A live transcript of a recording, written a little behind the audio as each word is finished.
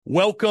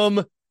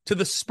Welcome to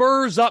the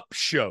Spurs Up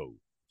Show,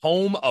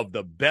 home of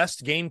the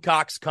best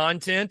Gamecocks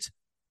content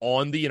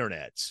on the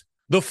internet.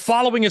 The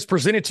following is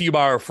presented to you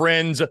by our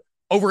friends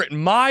over at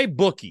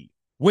MyBookie.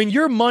 When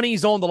your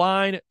money's on the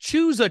line,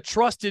 choose a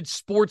trusted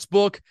sports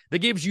book that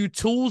gives you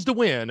tools to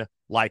win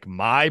like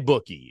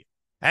MyBookie.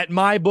 At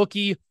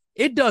MyBookie,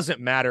 it doesn't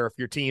matter if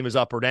your team is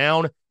up or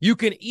down. You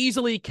can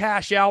easily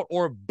cash out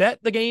or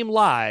bet the game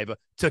live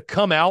to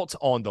come out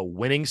on the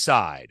winning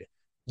side.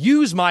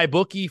 Use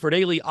MyBookie for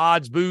daily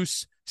odds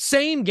boosts,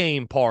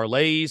 same-game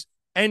parlays,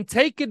 and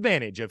take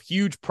advantage of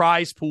huge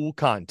prize pool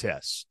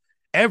contests.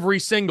 Every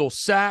single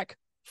sack,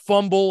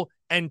 fumble,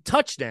 and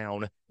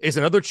touchdown is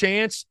another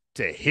chance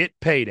to hit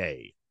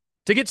payday.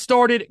 To get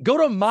started, go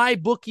to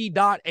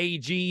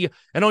mybookie.ag,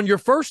 and on your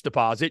first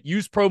deposit,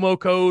 use promo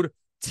code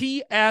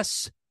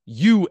TSUS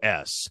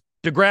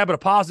to grab a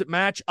deposit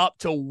match up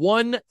to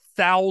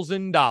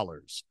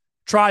 $1,000.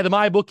 Try the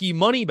MyBookie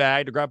money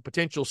bag to grab a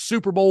potential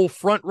Super Bowl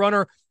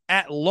frontrunner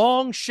at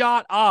long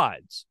shot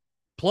odds.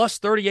 Plus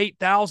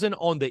 38,000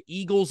 on the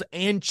Eagles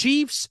and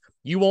Chiefs.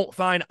 You won't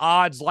find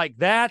odds like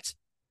that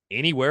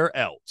anywhere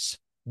else.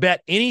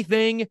 Bet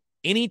anything,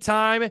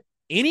 anytime,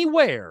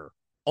 anywhere,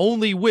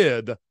 only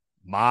with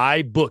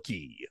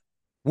MyBookie.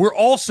 We're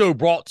also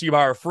brought to you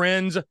by our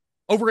friends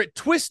over at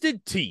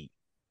Twisted Tea.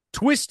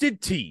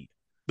 Twisted Tea,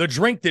 the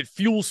drink that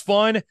fuels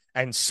fun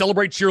and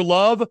celebrates your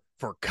love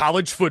for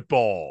college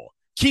football.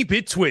 Keep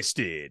it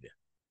twisted.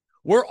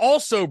 We're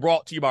also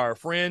brought to you by our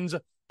friends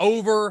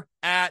over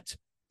at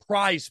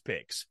Prize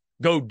Picks.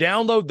 Go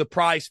download the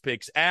Prize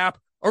Picks app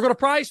or go to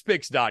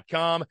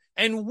prizepicks.com.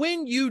 And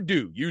when you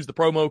do, use the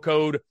promo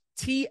code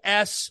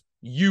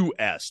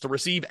TSUS to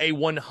receive a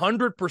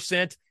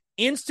 100%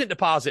 instant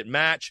deposit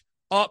match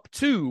up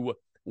to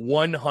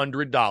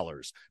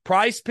 $100.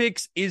 Prize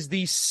Picks is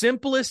the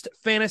simplest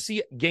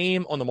fantasy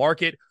game on the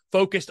market,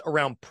 focused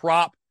around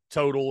prop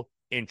total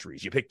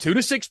entries. You pick 2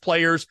 to 6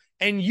 players,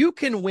 and you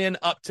can win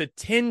up to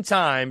 10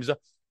 times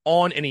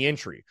on any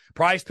entry.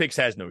 Prize Picks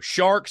has no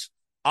sharks,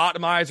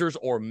 optimizers,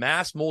 or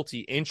mass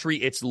multi-entry.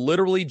 It's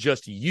literally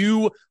just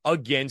you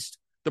against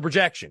the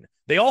projection.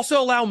 They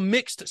also allow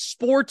mixed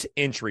sport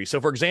entry.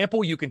 So, for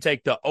example, you can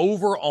take the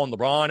over on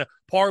LeBron,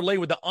 parlay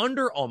with the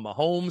under on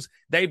Mahomes.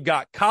 They've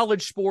got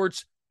college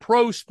sports,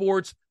 pro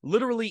sports,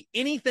 literally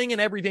anything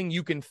and everything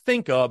you can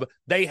think of.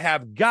 They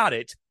have got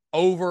it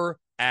over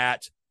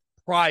at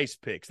Prize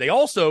Picks. They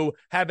also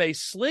have a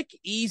slick,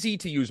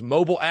 easy-to-use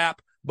mobile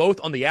app, both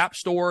on the App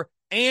Store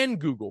and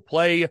Google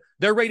Play.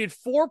 They're rated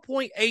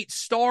 4.8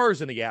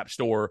 stars in the App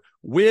Store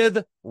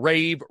with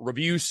rave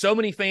reviews. So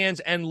many fans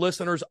and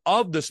listeners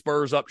of the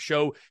Spurs Up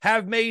Show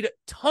have made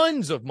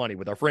tons of money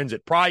with our friends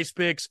at Prize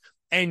Picks,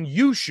 and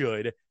you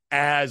should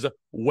as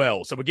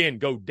well. So again,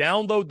 go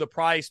download the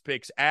Prize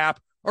Picks app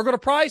or go to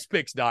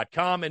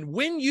prizepicks.com, and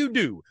when you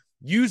do,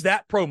 use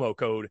that promo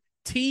code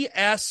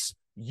TSUS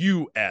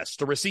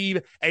to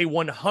receive a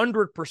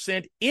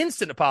 100%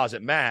 instant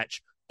deposit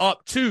match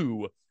up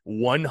to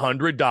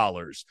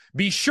 $100.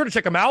 Be sure to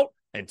check them out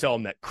and tell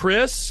them that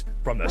Chris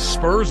from the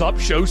Spurs Up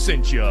Show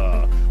sent you.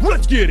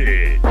 Let's get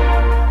it.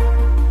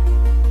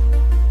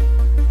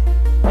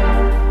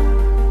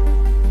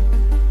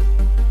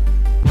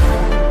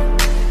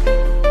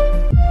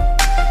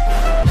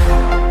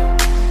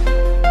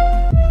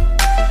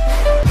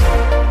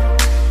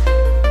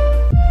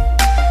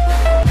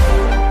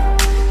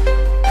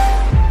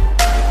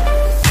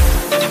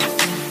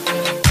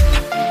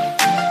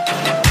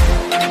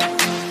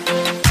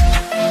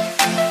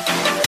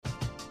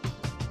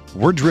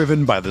 We're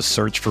driven by the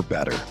search for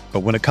better. But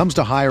when it comes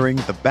to hiring,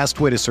 the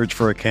best way to search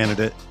for a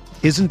candidate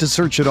isn't to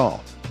search at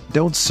all.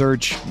 Don't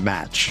search,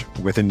 match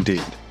with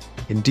Indeed.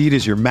 Indeed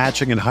is your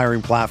matching and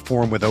hiring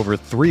platform with over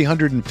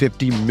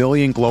 350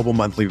 million global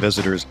monthly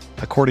visitors,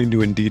 according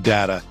to Indeed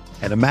data,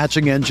 and a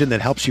matching engine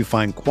that helps you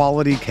find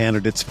quality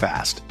candidates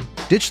fast.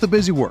 Ditch the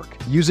busy work.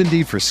 Use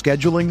Indeed for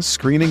scheduling,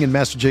 screening, and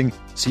messaging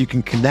so you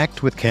can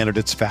connect with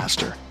candidates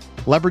faster.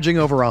 Leveraging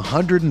over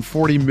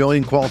 140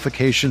 million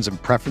qualifications and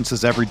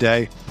preferences every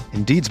day,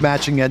 Indeed's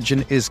matching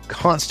engine is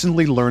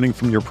constantly learning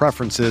from your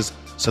preferences,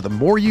 so the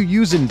more you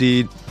use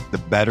Indeed, the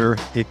better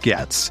it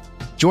gets.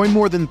 Join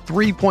more than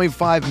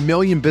 3.5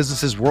 million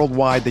businesses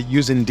worldwide that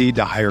use Indeed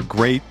to hire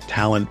great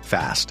talent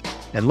fast.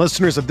 And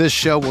listeners of this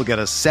show will get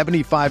a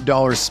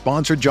 $75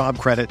 sponsored job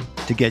credit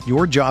to get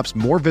your jobs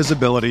more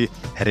visibility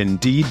at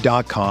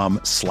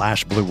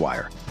Indeed.com/Blue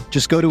Wire.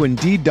 Just go to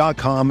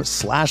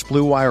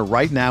Indeed.com/Blue Wire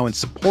right now and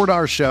support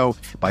our show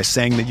by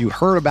saying that you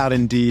heard about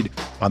Indeed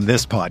on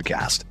this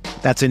podcast.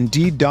 That's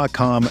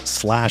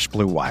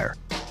Indeed.com/Blue Wire.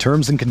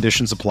 Terms and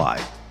conditions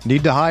apply.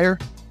 Need to hire?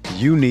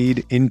 You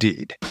need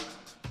Indeed.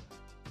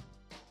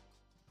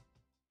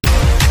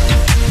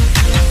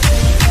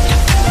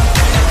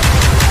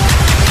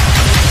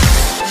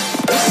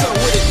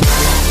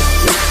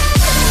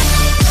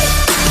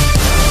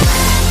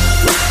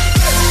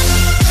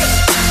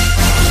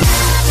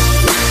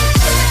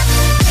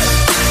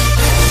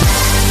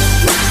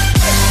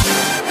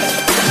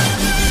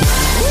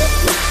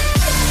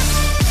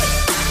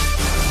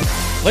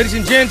 Ladies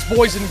and gents,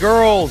 boys and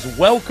girls,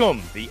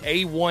 welcome the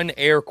A1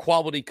 Air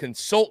Quality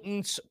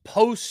Consultants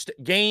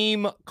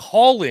post-game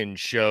call-in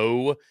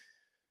show.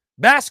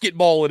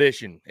 Basketball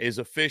edition is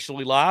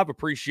officially live.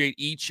 Appreciate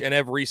each and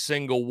every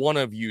single one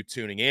of you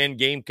tuning in.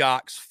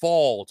 Gamecocks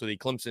fall to the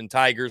Clemson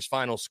Tigers.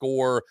 Final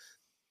score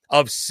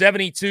of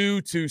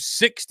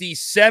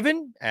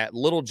 72-67 at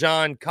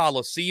Littlejohn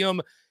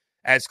Coliseum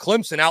as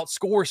Clemson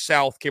outscores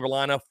South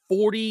Carolina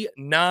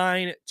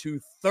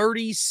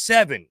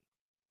 49-37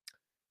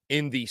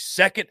 in the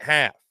second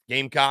half.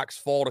 Gamecocks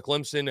fall to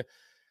Clemson.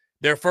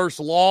 Their first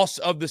loss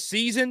of the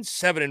season,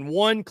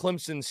 7-1.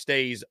 Clemson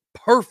stays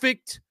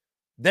perfect.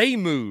 They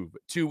move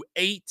to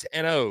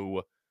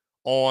 8-0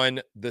 on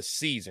the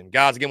season.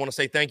 Guys, again, I want to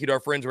say thank you to our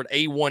friends at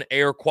A1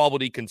 Air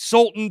Quality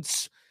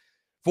Consultants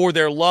for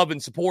their love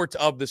and support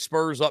of the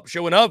Spurs Up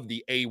Show and of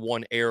the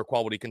A1 Air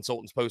Quality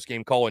Consultants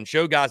postgame call-in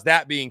show. Guys,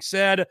 that being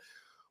said,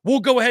 we'll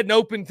go ahead and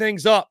open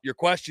things up. Your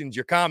questions,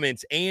 your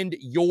comments, and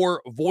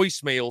your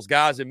voicemails.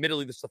 Guys,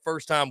 admittedly, this is the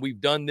first time we've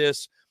done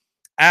this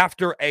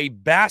after a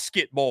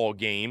basketball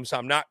game, so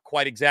I'm not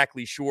quite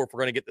exactly sure if we're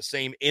going to get the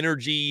same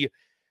energy,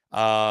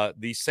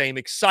 the same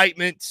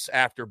excitement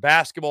after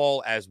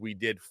basketball as we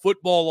did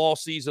football all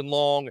season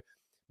long.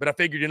 But I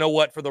figured, you know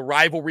what, for the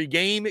rivalry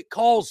game, it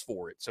calls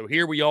for it. So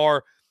here we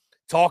are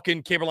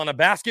talking Carolina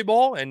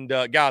basketball. And,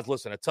 guys,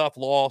 listen, a tough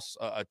loss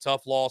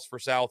for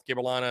South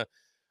Carolina.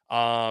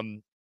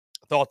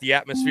 Thought the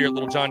atmosphere at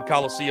Littlejohn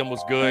Coliseum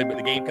was good, but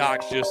the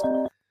Gamecocks just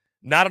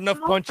not enough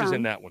punches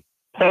in that one.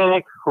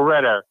 Panic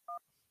Ritter.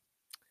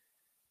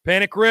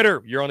 Panic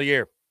Ritter, you're on the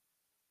air.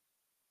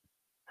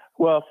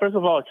 Well, first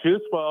of all,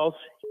 Juice Wells,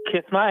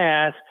 kiss my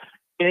ass,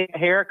 get a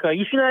haircut.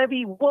 You should not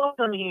be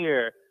welcome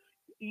here.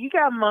 You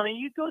got money.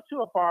 You go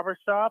to a barber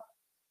shop.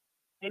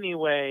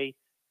 Anyway,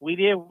 we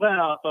did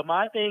well, but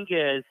my thing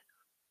is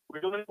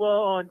we're doing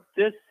well on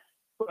this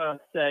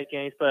set of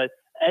games, but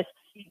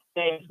SC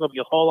games is going to be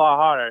a whole lot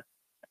harder.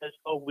 Let's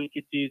hope we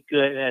could do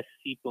good in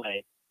SC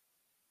play.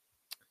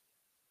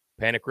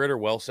 Panic Ritter,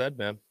 well said,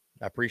 man.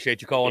 I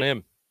appreciate you calling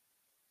in.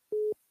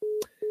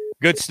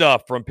 Good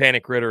stuff from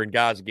Panic Ritter. And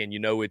guys, again, you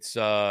know, it's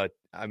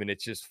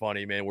it's just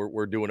funny, man.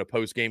 We're doing a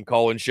post-game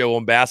call-in show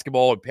on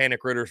basketball, and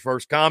Panic Ritter's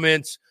first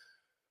comments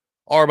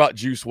are about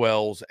Juice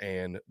Wells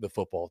and the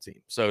football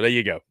team. So there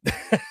you go.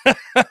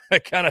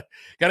 It kind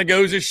of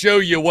goes to show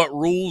you what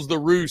rules the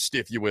roost,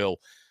 if you will.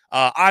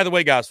 Either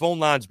way, guys, phone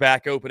line's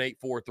back open,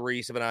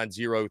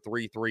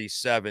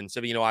 843-790-3377. So,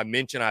 you know, I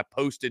mentioned I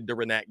posted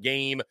during that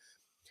game.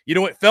 You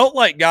know, it felt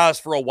like, guys,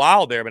 for a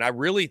while there, I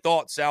really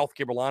thought South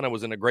Carolina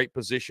was in a great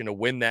position to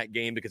win that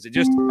game because it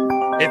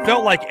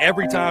felt like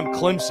every time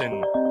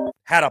Clemson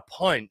had a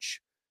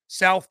punch,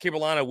 South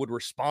Carolina would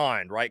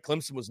respond, right?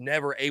 Clemson was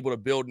never able to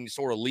build any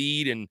sort of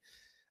lead, and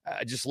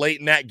just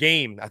late in that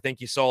game, I think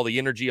you saw the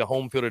energy of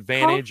home field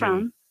advantage.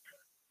 And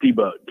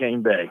T-Buck,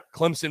 Cane Bay.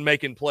 Clemson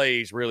making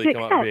plays really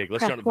come up big.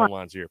 Let's jump to the phone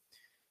lines here.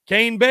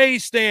 Cane Bay,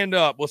 stand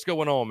up. What's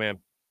going on, man?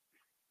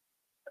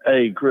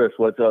 Hey, Chris,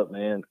 what's up,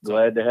 man?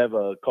 Glad to have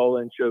a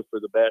call-in show for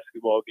the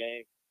basketball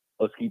game.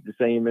 Let's keep the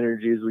same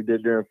energy as we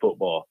did during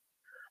football.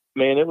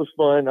 Man, it was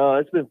fun.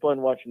 It's been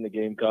fun watching the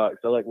Gamecocks.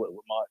 I like what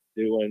Lamont's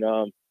doing.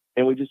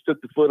 And we just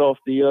took the foot off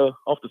the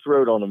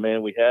throat on them,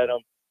 man. We had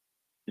them.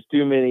 There's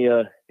too many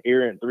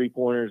errant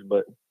three-pointers,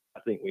 but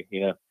I think we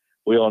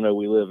all know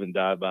we live and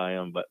die by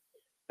them. But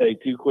hey,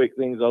 two quick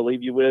things I'll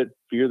leave you with.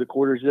 Fear the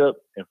quarters up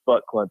and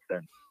fuck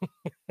Clemson.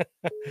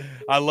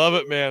 I love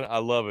it, man. I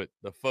love it.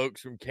 The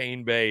folks from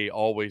Cane Bay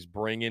always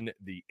bringing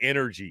the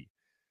energy.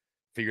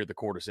 Fear the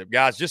quarters up.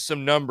 Guys, just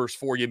some numbers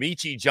for you.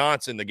 Michi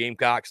Johnson, the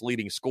Gamecocks'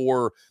 leading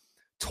scorer,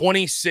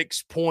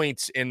 26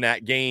 points in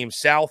that game.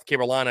 South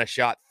Carolina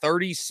shot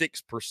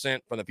 36%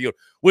 from the field,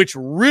 which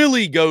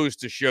really goes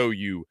to show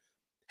you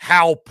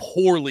how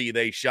poorly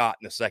they shot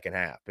in the second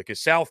half,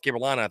 because South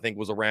Carolina, I think,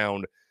 was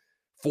around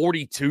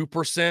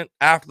 42%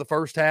 after the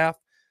first half,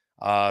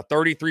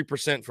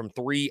 33% from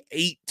three,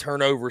 8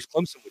 turnovers.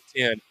 Clemson with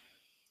 10.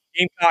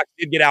 Gamecocks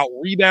did get out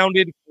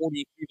rebounded,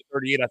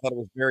 42-38. I thought it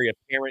was very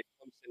apparent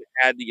Clemson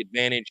had the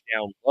advantage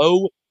down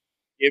low.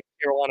 Give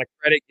Carolina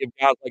credit, give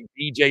guys like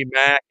DJ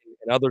Mack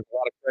and others a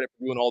lot of credit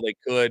for doing all they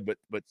could, but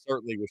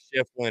certainly with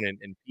Shiflin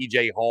and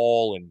PJ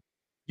Hall, and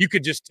you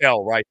could just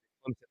tell, right,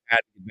 Clemson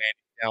had the advantage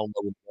down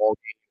low in the ball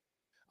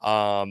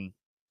game.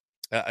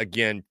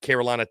 Again,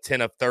 Carolina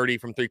 10 of 30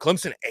 from three.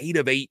 Clemson 8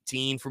 of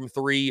 18 from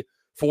three,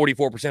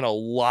 44%. A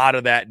lot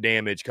of that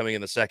damage coming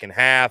in the second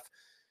half.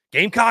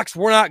 Gamecocks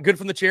were not good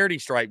from the charity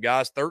stripe,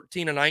 guys.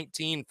 13 of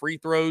 19 free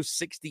throws,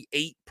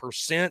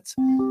 68%.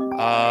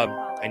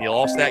 And you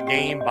lost that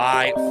game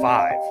by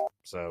 5.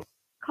 So,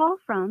 call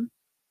from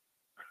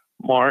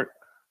Mark.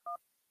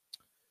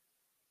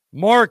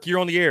 Mark, you're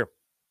on the air.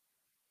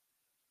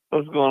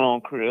 What's going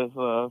on, Chris?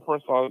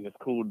 First of all, it's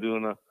cool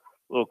doing a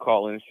little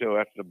call-in show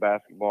after the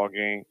basketball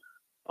game.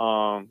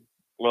 Love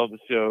the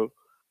show.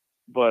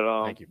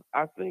 But Thank you.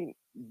 I think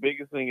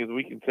biggest thing is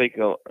we can take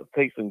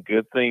some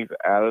good things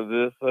out of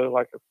this.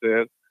 Like I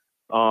said,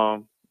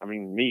 I'm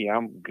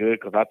good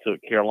because I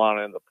took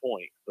Carolina in the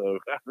point. So,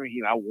 I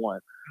won.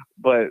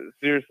 But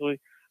seriously,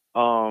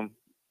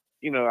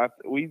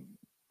 We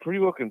pretty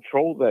well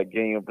controlled that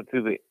game up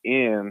until the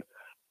end.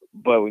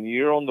 But when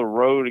you're on the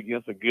road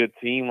against a good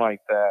team like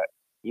that,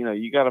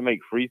 you got to make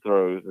free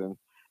throws. And,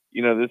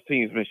 this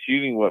team's been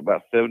shooting,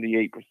 about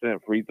 78%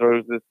 free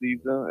throws this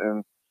season.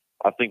 And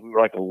I think we were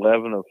like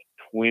 11 of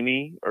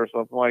 20 or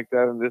something like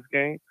that in this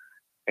game.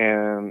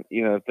 And,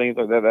 things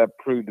like that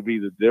proved to be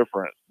the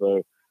difference.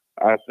 So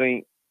I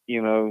think,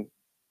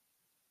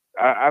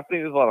 I think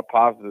there's a lot of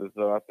positives,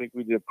 though. I think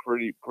we did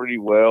pretty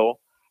well.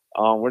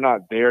 We're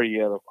not there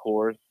yet, of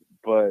course,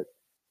 but,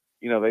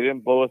 they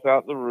didn't blow us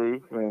out the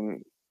roof.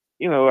 And,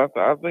 I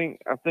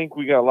think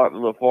we got a lot to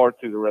look forward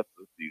to the rest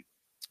of the season.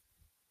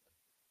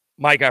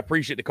 Mike, I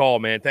appreciate the call,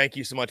 man. Thank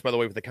you so much, by the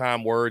way, for the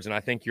kind words, and I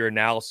think your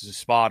analysis is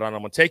spot on. I'm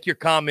going to take your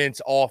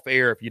comments off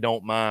air if you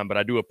don't mind, but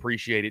I do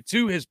appreciate it.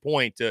 To his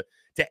point, to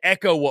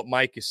echo what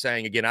Mike is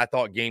saying, again, I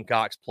thought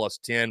Gamecocks plus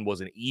 10 was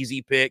an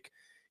easy pick.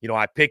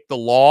 I picked the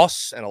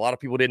loss, and a lot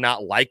of people did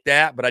not like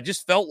that, but I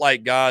just felt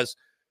like, guys,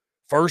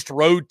 first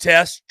road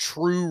test,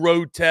 true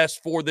road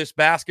test for this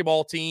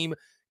basketball team.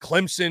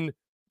 Clemson,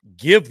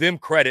 give them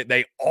credit.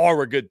 They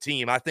are a good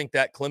team. I think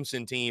that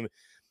Clemson team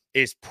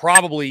is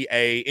probably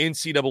a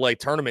NCAA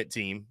tournament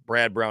team,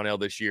 Brad Brownell,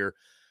 this year.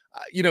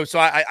 So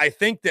I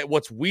think that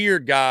what's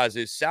weird, guys,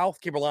 is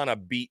South Carolina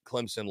beat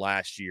Clemson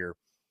last year.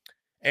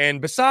 And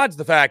besides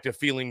the fact of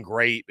feeling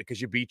great because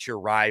you beat your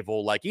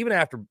rival, like even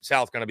after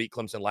South Carolina beat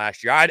Clemson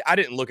last year, I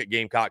didn't look at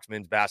Gamecocks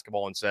men's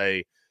basketball and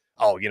say,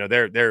 oh,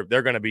 they're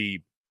going to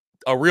be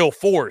a real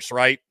force,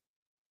 right?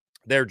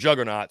 They're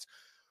juggernauts.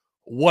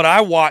 What I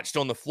watched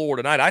on the floor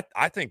tonight,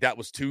 I think that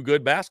was two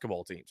good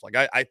basketball teams. Like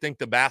I think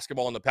the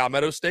basketball in the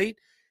Palmetto State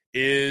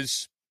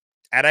is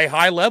at a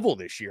high level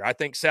this year. I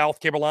think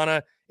South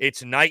Carolina,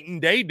 it's night and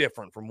day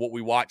different from what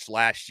we watched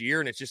last year.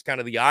 And it's just kind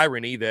of the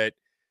irony that,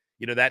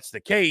 that's the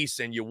case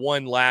and you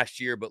won last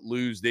year but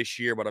lose this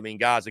year. But, I mean,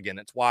 guys, again,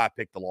 that's why I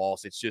picked the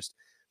loss. It's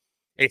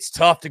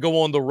tough to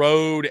go on the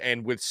road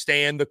and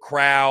withstand the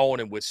crowd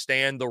and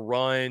withstand the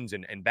runs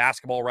and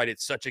basketball, right?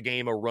 It's such a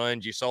game of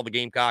runs. You saw the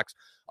Gamecocks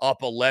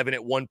up 11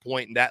 at one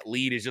point, and that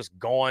lead is just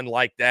gone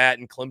like that.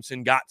 And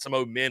Clemson got some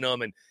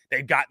momentum, and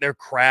they got their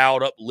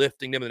crowd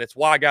uplifting them. And that's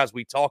why, guys,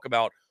 we talk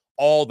about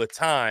all the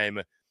time.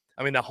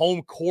 I mean, the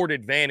home court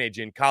advantage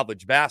in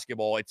college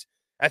basketball,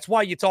 that's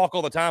why you talk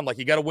all the time. Like,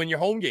 you got to win your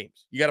home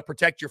games. You got to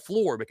protect your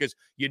floor because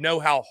you know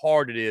how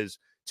hard it is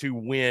to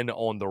win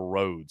on the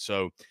road.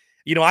 So,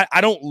 I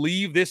don't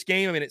leave this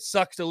game. I mean, it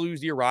sucks to lose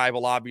to your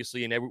rival,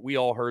 obviously, and we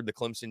all heard the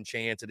Clemson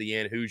chant at the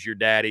end, who's your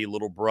daddy,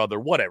 little brother,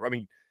 whatever. I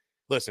mean,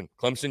 listen,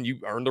 Clemson, you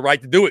earned the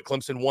right to do it.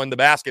 Clemson won the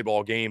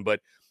basketball game,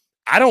 but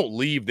I don't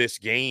leave this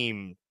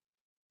game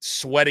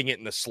sweating it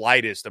in the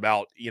slightest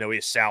about,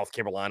 is South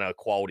Carolina a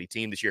quality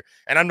team this year?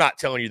 And I'm not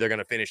telling you they're going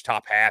to finish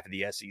top half of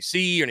the SEC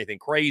or anything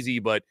crazy,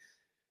 but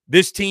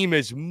this team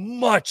is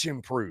much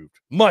improved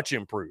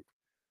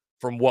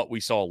from what we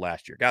saw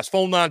last year. Guys,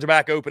 phone lines are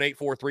back open,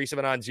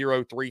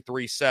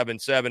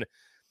 843-790-3377.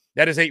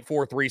 That is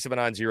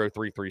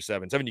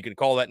 843-790-3377. You can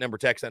call that number,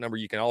 text that number.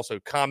 You can also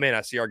comment.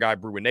 I see our guy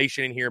Bruin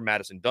Nation in here.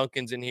 Madison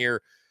Duncan's in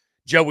here.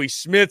 Joey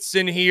Smith's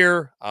in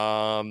here.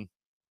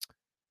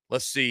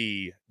 Let's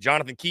see.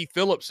 Jonathan Keith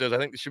Phillips says, I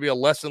think this should be a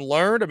lesson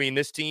learned. I mean,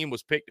 this team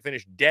was picked to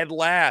finish dead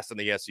last in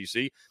the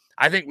SEC.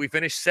 I think we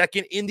finished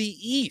second in the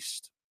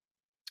East.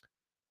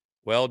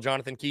 Well,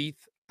 Jonathan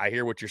Keith, I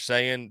hear what you're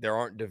saying. There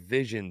aren't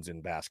divisions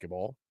in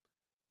basketball.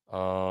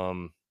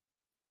 But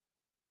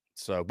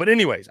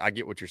anyways, I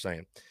get what you're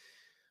saying.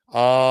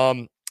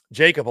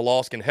 Jacob, a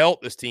loss can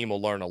help. This team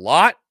will learn a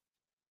lot.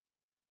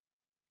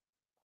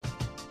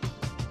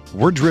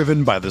 We're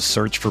driven by the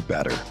search for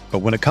better. But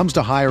when it comes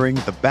to hiring,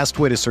 the best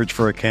way to search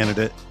for a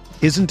candidate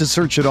isn't to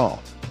search at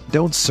all.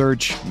 Don't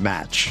search,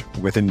 match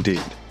with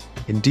Indeed.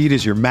 Indeed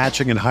is your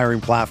matching and hiring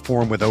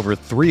platform with over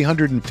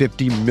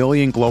 350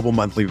 million global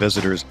monthly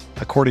visitors,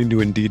 according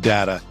to Indeed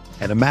data,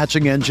 and a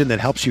matching engine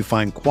that helps you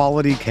find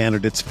quality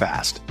candidates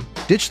fast.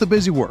 Ditch the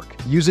busy work.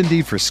 Use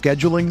Indeed for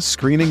scheduling,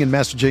 screening, and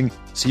messaging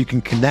so you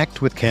can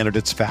connect with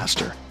candidates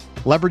faster.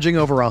 Leveraging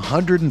over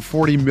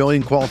 140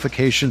 million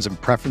qualifications and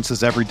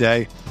preferences every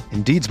day,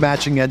 Indeed's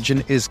matching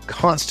engine is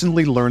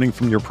constantly learning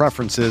from your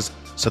preferences,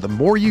 so the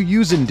more you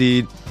use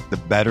Indeed, the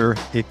better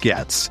it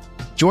gets.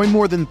 Join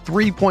more than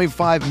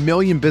 3.5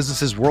 million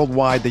businesses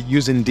worldwide that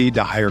use Indeed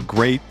to hire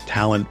great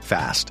talent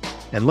fast.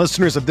 And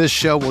listeners of this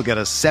show will get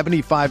a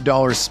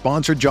 $75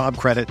 sponsored job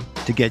credit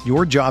to get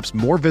your jobs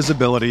more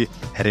visibility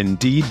at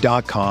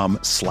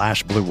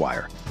Indeed.com/Blue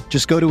Wire.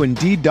 Just go to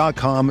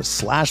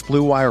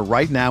Indeed.com/Blue Wire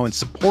right now and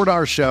support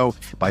our show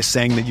by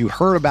saying that you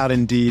heard about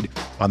Indeed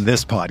on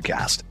this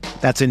podcast.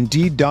 That's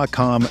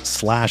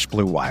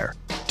Indeed.com/Blue Wire.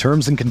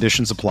 Terms and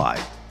conditions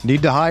apply.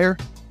 Need to hire?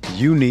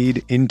 You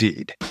need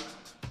Indeed.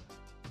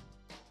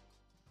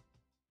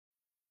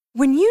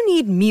 When you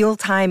need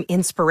mealtime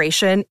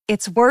inspiration,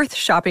 it's worth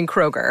shopping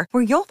Kroger,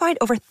 where you'll find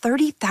over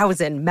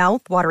 30,000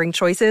 mouth-watering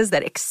choices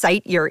that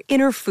excite your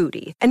inner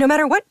foodie. And no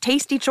matter what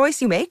tasty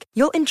choice you make,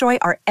 you'll enjoy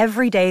our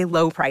everyday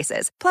low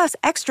prices, plus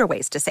extra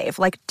ways to save,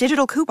 like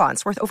digital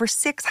coupons worth over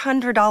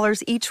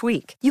 $600 each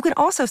week. You can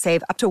also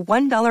save up to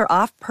 $1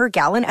 off per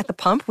gallon at the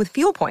pump with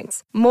fuel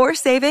points. More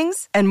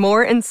savings and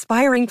more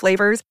inspiring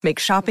flavors make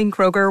shopping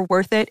Kroger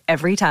worth it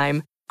every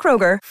time.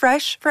 Kroger,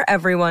 fresh for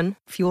everyone.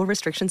 Fuel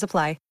restrictions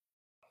apply.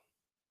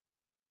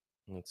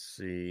 Let's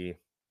see.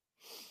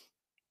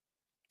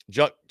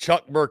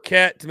 Chuck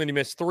Burkett, too many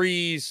missed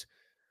threes,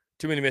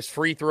 too many missed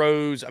free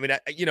throws. I mean,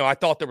 I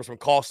thought there were some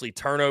costly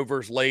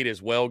turnovers late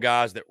as well,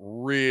 guys, that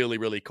really,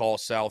 really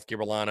cost South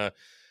Carolina.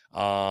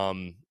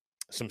 Some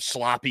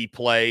sloppy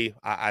play,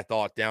 I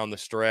thought, down the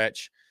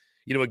stretch.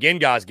 Again,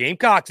 guys,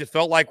 Gamecocks, it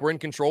felt like we're in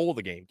control of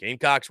the game.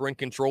 Gamecocks were in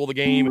control of the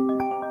game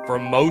for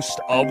most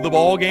of the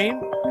ball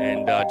game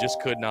and just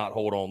could not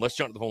hold on. Let's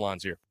jump to the phone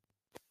lines here.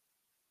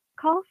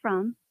 Call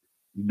from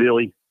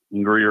Billy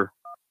and Greer.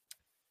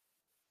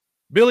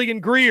 Billy and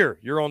Greer,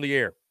 you're on the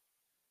air.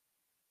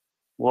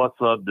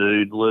 What's up,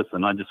 dude?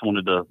 Listen, I just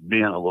wanted to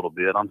vent a little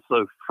bit. I'm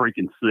so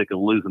freaking sick of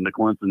losing to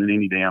Clemson in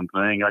any damn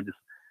thing.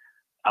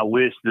 I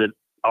wish that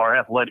our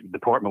athletic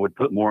department would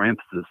put more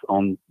emphasis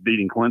on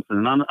beating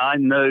Clemson. And I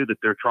know that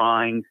they're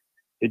trying.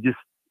 It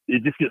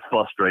just gets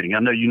frustrating. I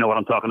know you know what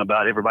I'm talking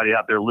about. Everybody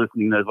out there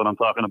listening knows what I'm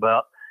talking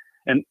about.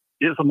 And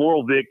it's a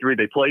moral victory.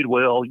 They played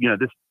well.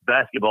 This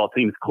basketball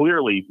team is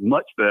clearly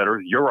much better,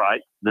 you're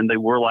right, than they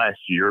were last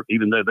year,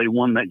 even though they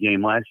won that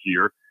game last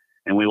year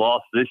and we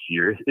lost this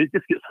year. It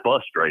just gets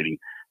frustrating.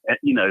 And,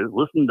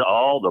 listening to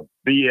all the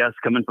BS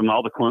coming from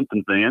all the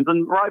Clemson fans,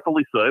 and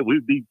rightfully so,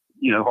 we'd be,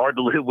 hard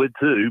to live with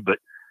too. But,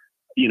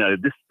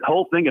 this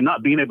whole thing of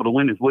not being able to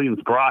win this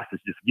Williams-Brice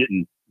is just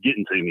getting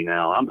to me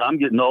now. I'm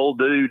getting old,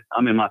 dude.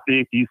 I'm in my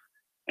 50s.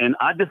 And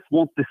I just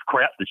want this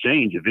crap to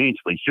change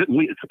eventually. Shouldn't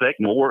we expect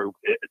more,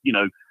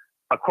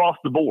 across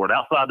the board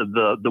outside of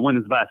the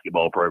women's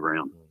basketball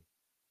program?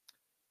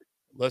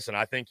 Listen,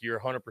 I think you're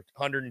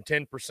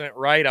 110%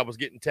 right. I was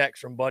getting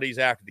texts from buddies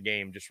after the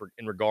game just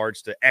in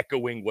regards to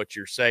echoing what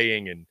you're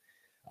saying. And,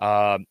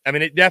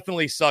 it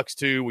definitely sucks,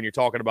 too, when you're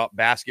talking about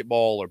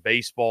basketball or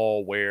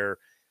baseball where,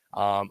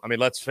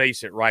 let's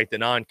face it, right, the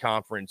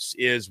non-conference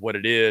is what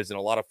it is, and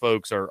a lot of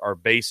folks are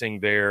basing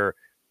their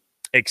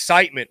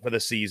excitement for the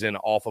season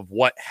off of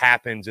what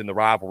happens in the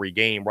rivalry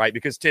game, right?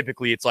 Because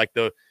typically it's like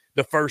the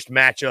first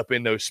matchup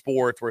in those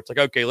sports where it's like,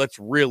 okay, let's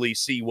really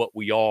see what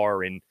we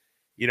are. And,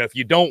 if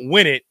you don't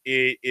win it,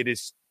 it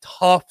is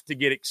tough to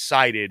get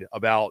excited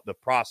about the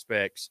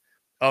prospects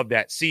of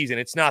that season.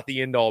 It's not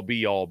the end all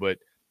be all, but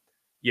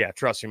yeah,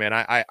 trust me, man,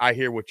 I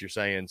hear what you're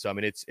saying. So,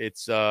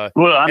 it's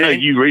well, I know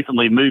you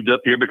recently moved up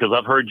here because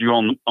I've heard you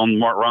on the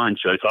Mark Ryan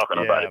show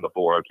talking about it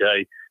before.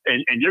 Okay.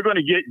 And you're going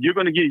to get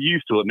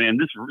used to it, man.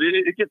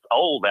 It gets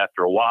old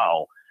after a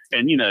while.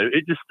 And,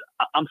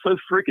 I'm so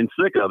freaking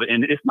sick of it.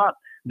 And it's not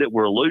that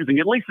we're losing.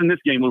 At least in this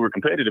game, we were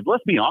competitive.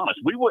 Let's be honest.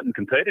 We weren't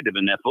competitive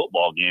in that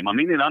football game.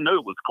 And I know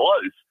it was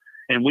close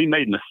and we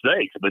made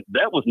mistakes, but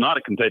that was not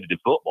a competitive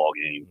football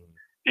game.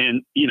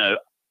 And,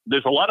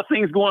 there's a lot of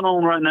things going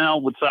on right now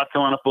with South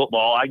Carolina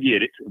football. I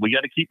get it. We got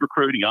to keep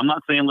recruiting. I'm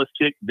not saying let's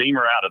kick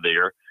Beamer out of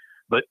there,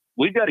 but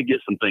we've got to get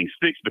some things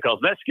fixed because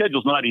that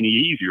schedule's not any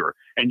easier.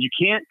 And you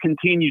can't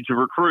continue to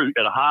recruit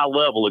at a high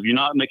level if you're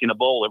not making a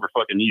bowl every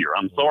fucking year.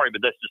 I'm sorry,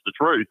 but that's just the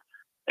truth.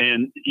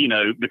 And,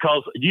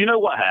 because you know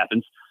what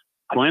happens.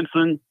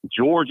 Clemson,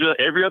 Georgia,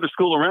 every other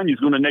school around you is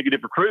going to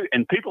negative recruit,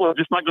 and people are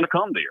just not going to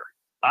come there.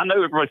 I know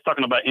everybody's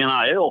talking about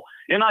NIL.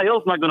 NIL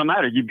is not going to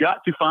matter. You've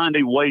got to find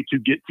a way to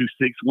get to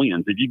 6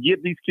 wins. If you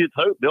give these kids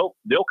hope, they'll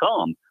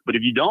come. But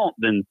if you don't,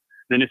 then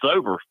it's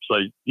over.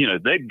 So,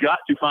 they've got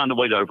to find a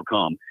way to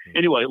overcome.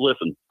 Anyway,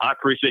 listen, I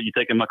appreciate you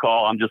taking my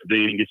call. I'm just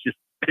being, it just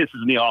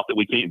pisses me off that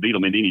we can't beat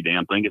them in any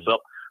damn thing. It's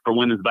up for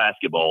women's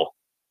basketball.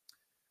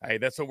 Hey,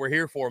 that's what we're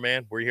here for,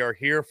 man. We are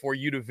here for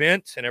you to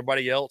vent and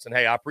everybody else. And,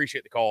 hey, I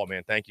appreciate the call,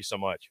 man. Thank you so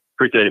much.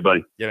 Appreciate it,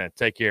 buddy. Yeah, man.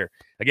 Take care.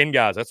 Again,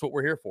 guys, that's what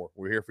we're here for.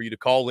 We're here for you to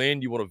call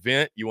in. You want to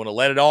vent. You want to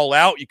let it all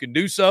out. You can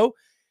do so.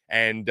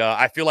 And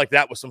I feel like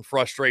that was some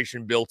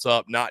frustration built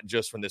up, not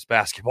just from this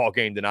basketball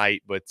game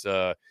tonight, but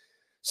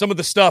some of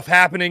the stuff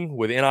happening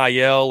with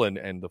NIL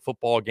and the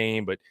football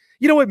game. But,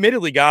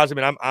 admittedly, guys,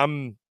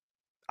 I'm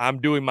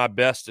doing my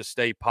best to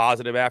stay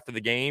positive after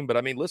the game.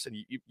 But,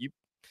 listen,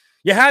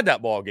 you had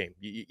that ball game.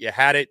 You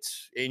had it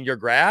in your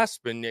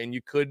grasp, and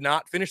you could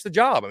not finish the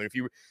job. If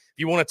you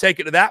want to take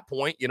it to that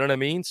point, you know what I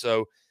mean?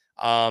 So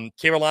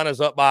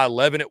Carolina's up by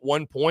 11 at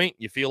one point.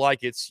 You feel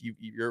like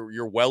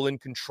you're well in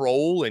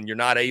control, and you're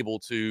not able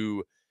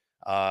to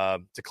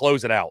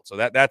close it out. So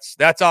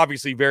that's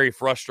obviously very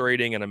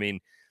frustrating. And I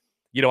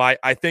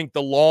think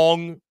the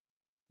long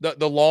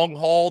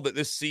haul that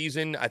this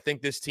season, I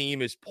think this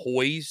team is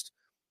poised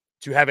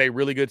to have a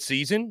really good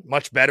season,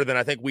 much better than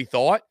I think we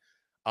thought.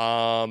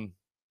 Tonight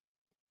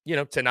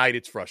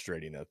it's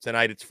frustrating, though.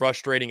 Tonight it's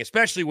frustrating,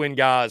 especially when,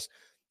 guys,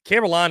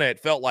 Carolina, it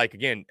felt like,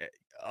 again,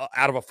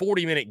 out of a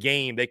 40-minute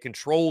game, they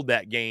controlled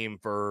that game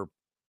for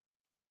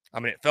I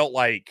mean, it felt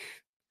like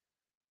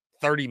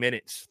 30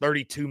 minutes,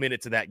 32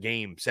 minutes of that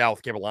game,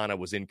 South Carolina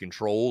was in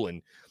control.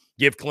 And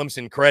give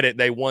Clemson credit,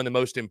 they won the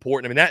most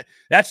important. I mean,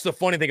 that's the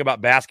funny thing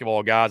about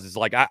basketball, guys, is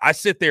like I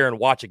sit there and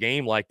watch a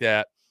game like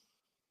that,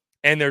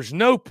 and there's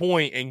no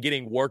point in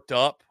getting worked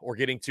up or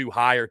getting too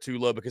high or too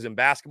low, because in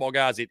basketball,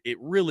 guys, it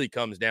really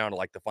comes down to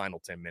like the final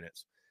 10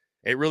 minutes.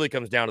 It really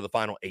comes down to the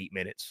final 8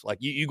 minutes. Like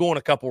you go on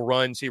a couple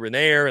runs here and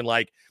there, and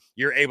like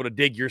you're able to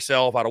dig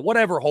yourself out of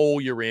whatever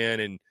hole you're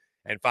in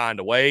and find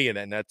a way. And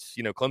then that's,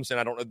 Clemson,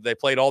 I don't know that they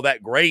played all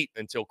that great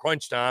until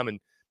crunch time, and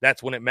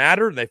that's when it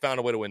mattered, and they found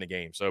a way to win the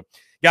game. So,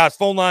 guys,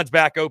 phone lines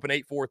back open,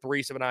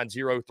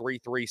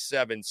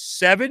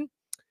 843-790-3377.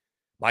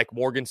 Mike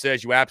Morgan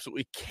says you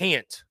absolutely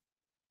can't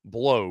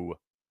blow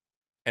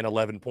an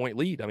 11-point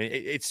lead. I mean,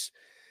 it's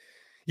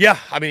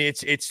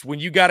when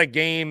you got a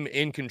game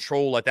in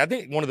control like that. I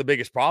think one of the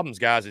biggest problems,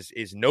 guys,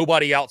 is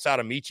nobody outside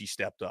of Michi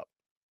stepped up.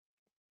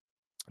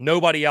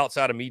 Nobody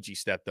outside of Michi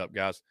stepped up,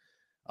 guys.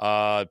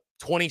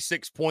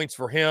 26 points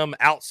for him.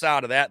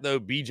 Outside of that, though,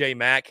 BJ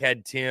Mack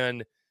had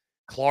 10.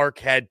 Clark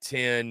had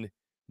 10.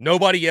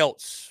 Nobody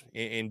else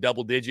in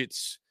double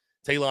digits.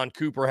 Talon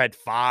Cooper had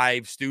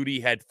 5.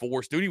 Studi had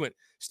 4. Studi went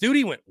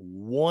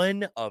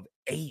 1 of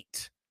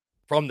 8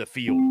 from the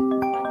field.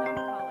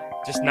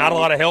 Just not a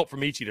lot of help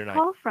from Michi tonight.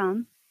 Call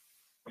from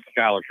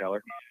Skylar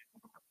Keller.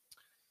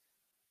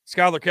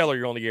 Skylar Keller,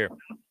 you're on the air.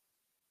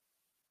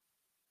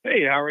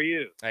 Hey, how are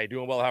you? Hey,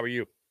 doing well. How are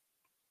you?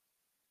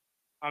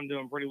 I'm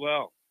doing pretty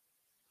well.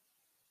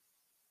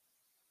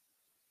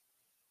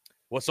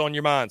 What's on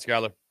your mind,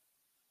 Skylar?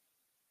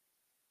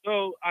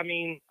 So, I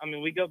mean,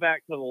 we go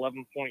back to the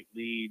 11-point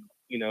lead,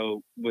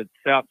 with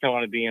South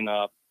Carolina being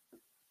up.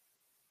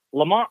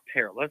 Lamont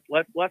Paris,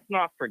 let's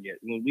not forget.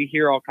 I mean, we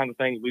hear all kinds of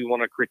things. We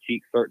want to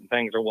critique certain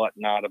things or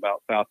whatnot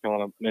about South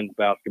Carolina men's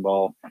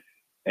basketball,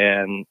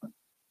 and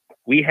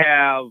we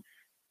have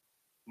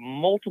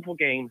multiple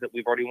games that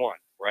we've already won.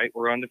 Right,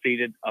 we're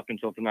undefeated up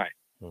until tonight.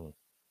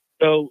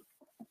 So,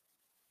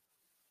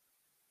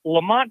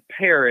 Lamont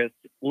Paris,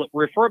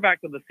 refer back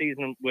to the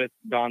season with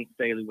Don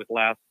Staley with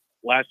last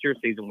year's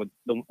season with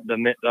the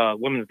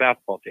women's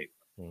basketball team.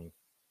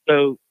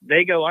 So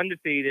they go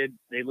undefeated.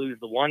 They lose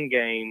the one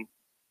game.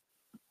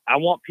 I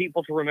want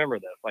people to remember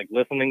this, like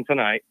listening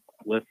tonight,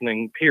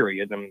 listening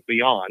period and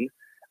beyond.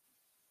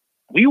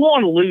 We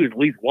want to lose at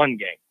least one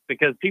game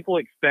because people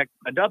expect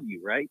a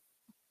W, right?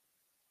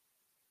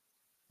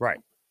 Right.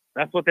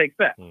 That's what they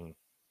expect.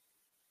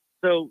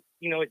 So,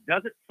 it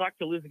doesn't suck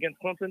to lose against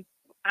Clemson.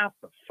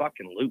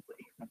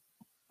 Absolutely.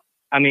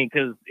 I mean,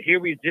 because here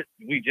we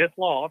just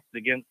lost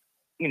against,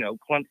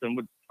 Clemson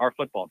with our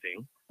football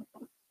team.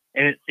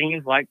 And it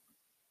seems like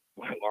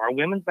our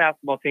women's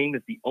basketball team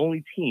is the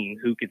only team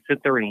who could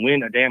sit there and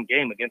win a damn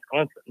game against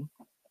Clemson.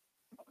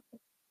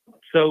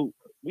 So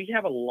we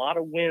have a lot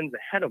of wins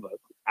ahead of us.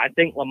 I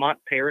think Lamont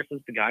Paris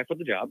is the guy for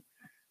the job.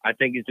 I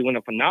think he's doing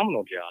a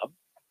phenomenal job.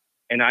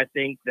 And I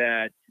think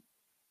that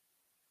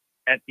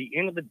at the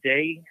end of the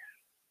day,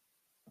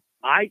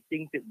 I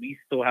think that we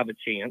still have a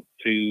chance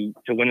to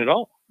win it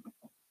all.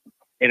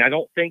 And I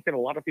don't think that a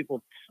lot of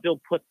people still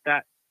put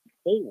that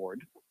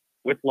forward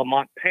with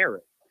Lamont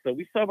Paris. So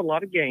we still have a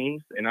lot of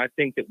games, and I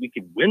think that we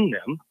could win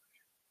them.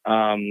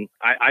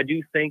 I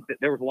do think that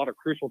there was a lot of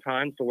crucial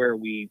times to where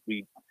we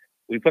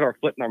put our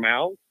foot in our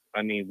mouths.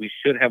 I mean, we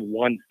should have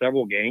won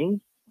several games.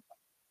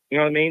 You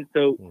know what I mean?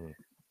 So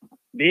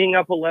being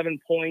up 11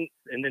 points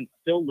and then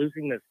still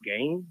losing this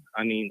game,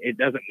 I mean, it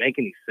doesn't make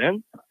any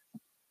sense.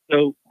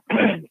 So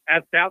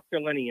as South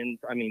Carolinians,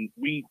 I mean,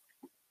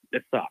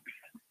 this sucks.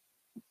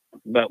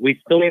 But we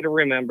still need to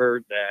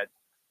remember that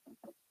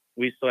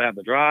we still have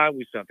the drive,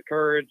 we still have the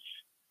courage,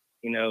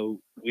 we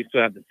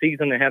still have the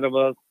season ahead of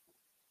us.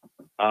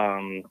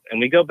 And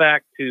we go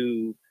back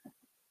to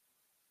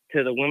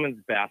the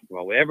women's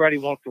basketball. Everybody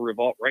wants to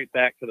revolt right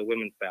back to the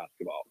women's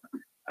basketball.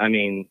 I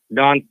mean,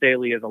 Dawn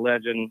Staley is a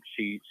legend.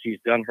 She's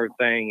done her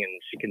thing,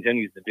 and she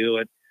continues to do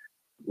it.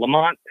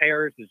 Lamont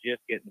Paris is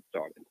just getting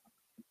started.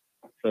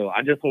 So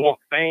I just want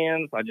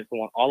fans, I just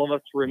want all of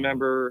us to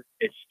remember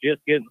it's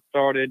just getting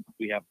started.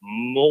 We have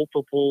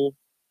multiple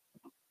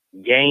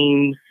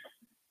games,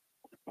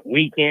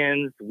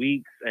 weekends,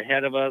 weeks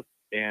ahead of us,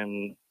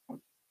 and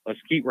let's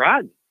keep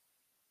riding.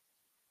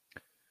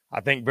 I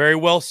think very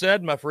well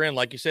said, my friend.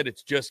 Like you said,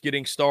 it's just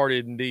getting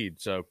started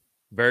indeed. So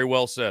very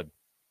well said.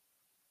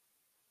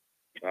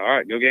 All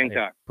right, go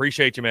Gamecock.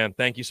 Appreciate you, man.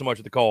 Thank you so much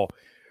for the call.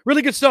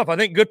 Really good stuff. I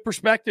think good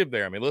perspective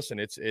there. I mean, listen,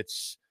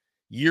 it's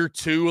year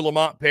 2 of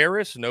Lamont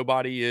Paris.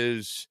 Nobody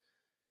is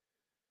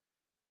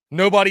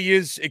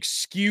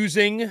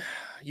excusing,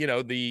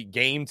 the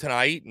game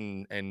tonight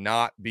and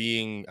not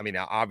being, I mean,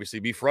 obviously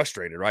be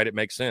frustrated, right? It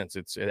makes sense.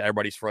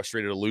 Everybody's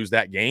frustrated to lose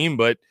that game,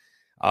 but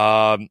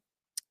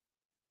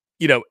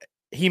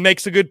he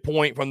makes a good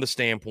point from the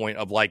standpoint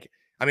of like,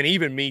 I mean,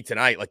 even me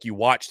tonight, like you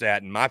watch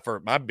that, and my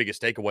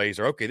biggest takeaways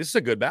are, okay, this is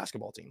a good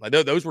basketball team. Like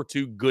those were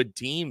 2 good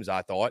teams,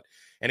 I thought.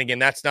 And again,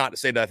 that's not to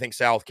say that I think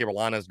South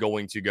Carolina is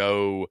going to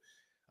go,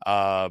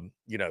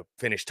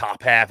 finish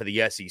top half of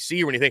the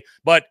SEC or anything.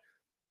 But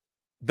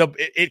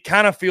it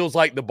kind of feels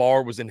like the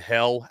bar was in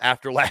hell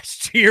after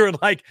last year.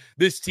 Like,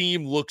 this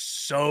team looks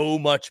so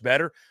much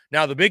better.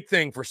 Now, the big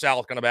thing for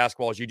South Carolina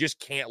basketball is you just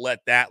can't let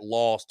that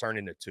loss turn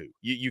into two.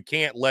 You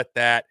can't let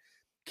that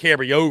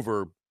carry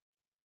over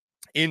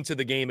into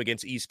the game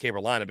against East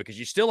Carolina, because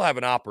you still have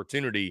an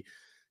opportunity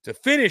to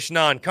finish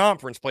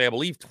non-conference play, I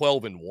believe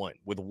 12-1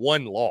 with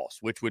one loss,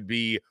 which would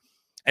be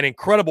an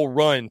incredible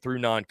run through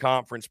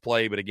non-conference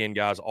play. But again,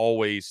 guys,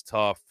 always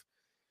tough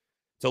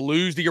to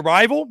lose to your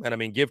rival. And I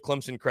mean, give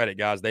Clemson credit,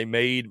 guys. They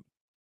made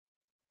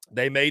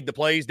the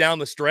plays down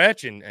the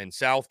stretch, and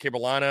South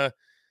Carolina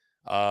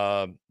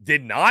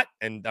did not.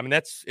 And I mean,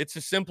 it's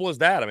as simple as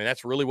that. I mean,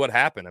 that's really what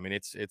happened. I mean,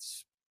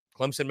 it's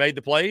Clemson made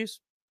the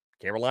plays,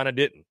 Carolina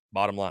didn't.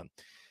 Bottom line.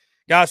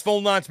 Guys,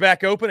 phone lines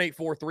back open,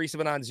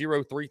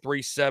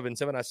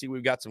 843-790-3377. I see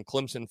we've got some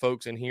Clemson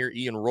folks in here.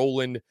 Ian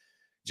Rowland,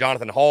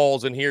 Jonathan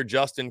Hall's in here.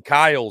 Justin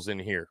Kyle's in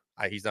here.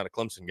 He's not a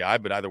Clemson guy,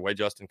 but either way,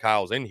 Justin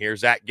Kyle's in here.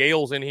 Zach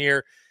Gale's in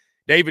here.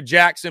 David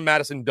Jackson,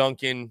 Madison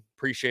Duncan.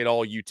 Appreciate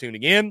all you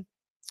tuning in.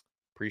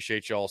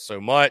 Appreciate y'all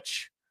so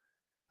much.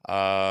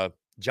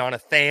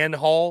 Jonathan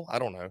Hall. I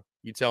don't know.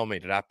 You tell me.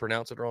 Did I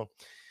pronounce it wrong?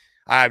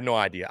 I have no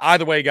idea.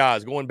 Either way,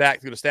 guys, going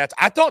back through the stats,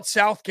 I thought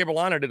South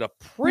Carolina did a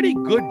pretty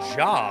good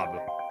job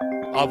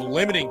of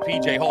limiting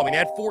P.J. Hall. I mean, he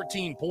had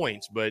 14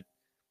 points, but,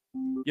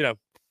 you know,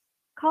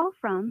 Call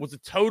from was a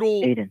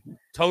total Aiden.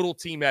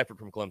 team effort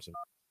from Clemson.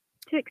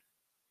 Tick.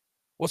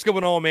 What's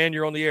going on, man?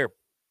 You're on the air.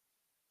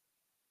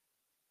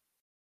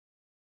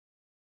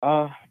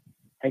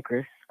 Hey,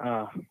 Chris.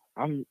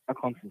 I'm a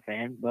Clemson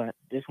fan, but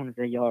just want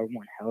to say y'all are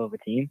one hell of a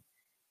team.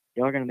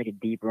 Y'all are going to make a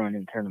deep run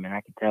in the tournament.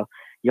 I can tell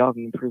y'all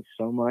can improve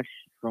so much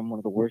from one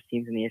of the worst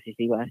teams in the SEC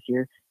last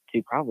year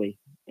to probably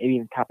maybe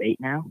even top 8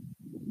 now.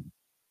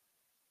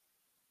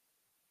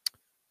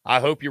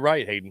 I hope you're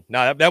right, Hayden.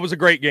 No, that was a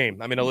great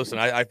game. I mean, listen,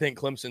 I think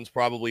Clemson's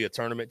probably a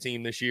tournament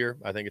team this year.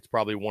 I think it's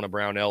probably one of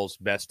Brownell's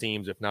best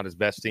teams, if not his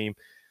best team.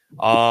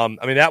 I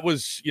mean, that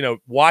was,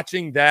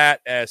 watching that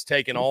as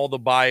taking all the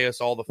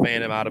bias, all the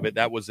fandom out of it,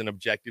 that was an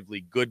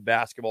objectively good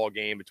basketball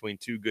game between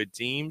two good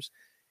teams.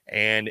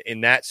 And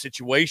in that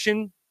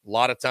situation, a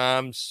lot of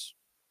times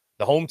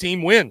the home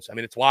team wins. I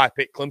mean, it's why I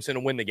picked Clemson to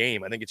win the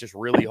game. I think it's just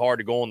really hard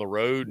to go on the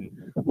road and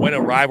win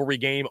a rivalry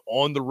game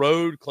on the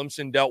road.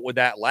 Clemson dealt with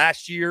that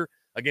last year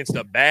against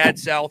a bad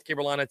South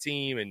Carolina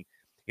team, and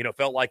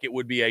felt like it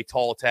would be a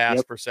tall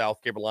task for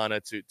South Carolina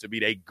to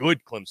beat a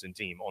good Clemson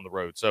team on the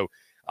road. So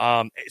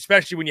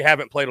especially when you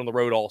haven't played on the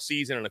road all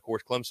season. And of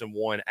course, Clemson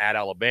won at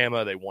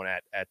Alabama. They won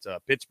at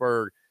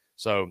Pittsburgh.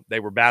 So they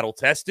were battle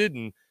tested,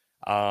 and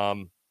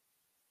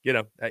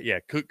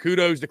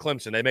kudos to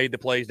Clemson. They made the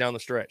plays down the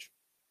stretch.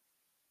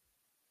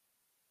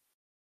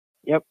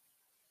 Yep.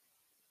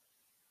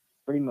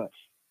 Pretty much.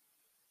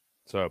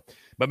 So,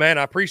 but man,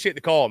 I appreciate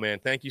the call, man.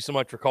 Thank you so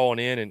much for calling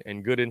in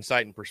and good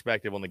insight and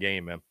perspective on the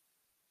game, man.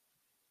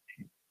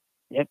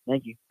 Yep.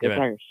 Thank you. Yeah,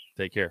 man.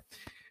 Take care.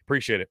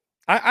 Appreciate it.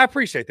 I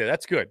appreciate that.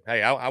 That's good.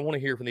 Hey, I want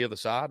to hear from the other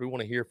side. We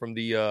want to hear from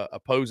the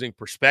opposing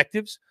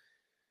perspectives,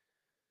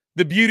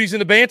 the beauties and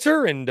the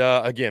banter. And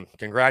again,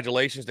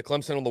 congratulations to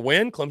Clemson on the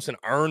win. Clemson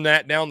earned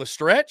that down the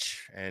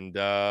stretch, and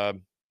they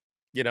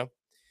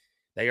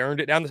earned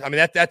it down. I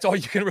mean, that's all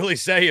you can really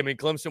say. I mean,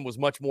 Clemson was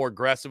much more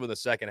aggressive in the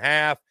second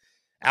half,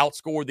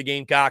 outscored the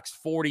Gamecocks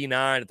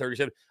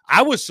 49-37.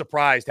 I was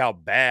surprised how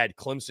bad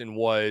Clemson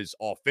was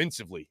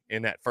offensively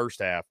in that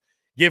first half.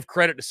 Give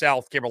credit to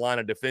South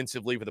Carolina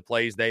defensively for the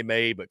plays they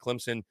made, but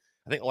Clemson,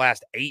 I think the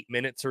last 8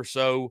 minutes or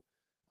so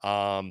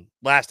of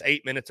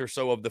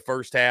the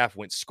first half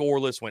went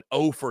scoreless, went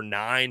 0 for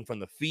 9 from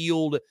the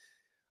field.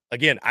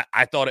 Again,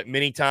 I thought at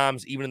many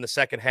times, even in the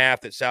second half,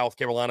 that South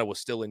Carolina was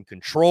still in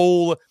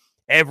control.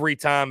 Every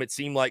time it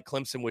seemed like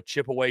Clemson would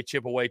chip away,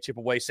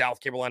 South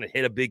Carolina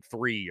hit a big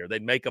three, or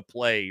they'd make a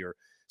play, or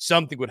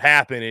something would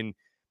happen. And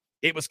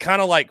it was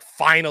kind of like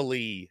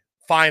finally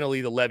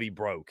the levee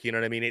broke. You know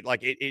what I mean?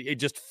 It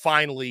just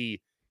finally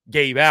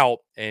gave out.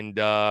 And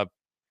in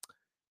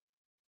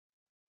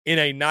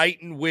a night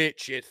in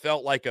which it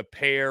felt like a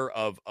pair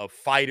of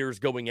fighters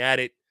going at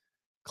it,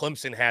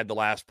 Clemson had the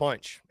last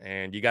punch,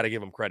 and you got to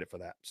give them credit for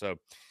that. So,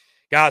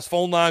 guys,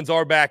 phone lines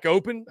are back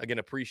open. Again,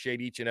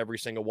 appreciate each and every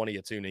single one of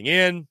you tuning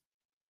in.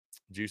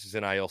 Juices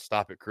NIL,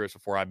 stop it, Chris,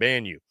 before I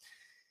ban you.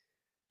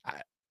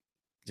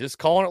 Just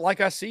calling it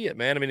like I see it,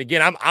 man. I mean,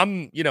 again,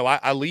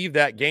 I leave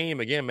that game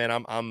again,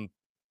 man. I'm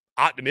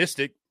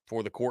optimistic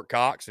for the Court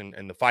Cocks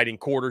and the Fighting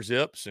Quarter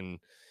Zips and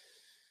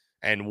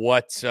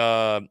what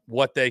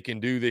they can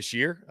do this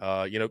year.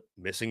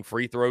 Missing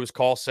free throws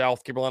cost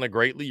South Carolina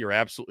greatly. You're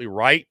absolutely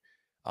right.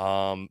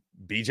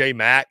 BJ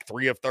Mack,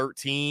 3 of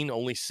 13,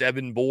 only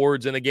 7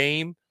 boards in a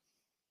game.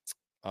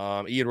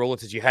 Ian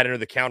Rowland says you had to know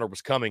the counter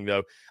was coming,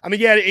 though. I mean,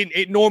 yeah,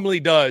 it normally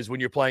does when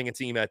you're playing a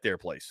team at their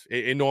place.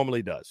 It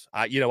normally does.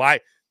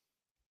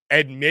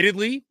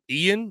 Admittedly,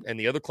 Ian and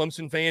the other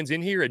Clemson fans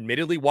in here,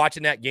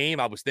 watching that game,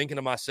 I was thinking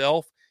to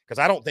myself, because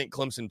I don't think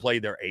Clemson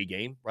played their A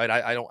game, right?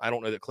 I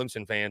don't know that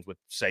Clemson fans would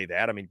say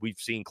that. I mean, we've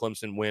seen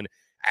Clemson win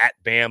at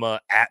Bama,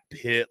 at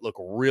Pitt, look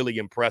really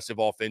impressive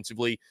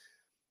offensively.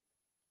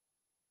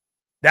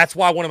 That's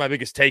why one of my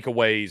biggest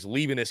takeaways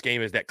leaving this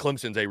game is that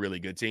Clemson's a really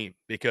good team,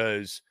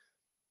 because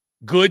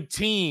good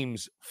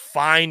teams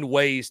find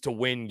ways to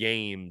win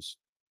games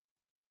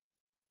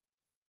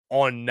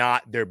on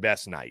not their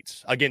best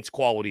nights against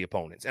quality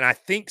opponents. And I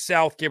think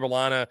South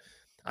Carolina,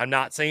 I'm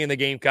not saying the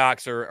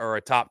Gamecocks are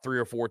a top 3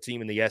 or 4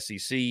 team in the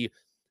SEC,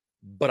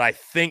 but I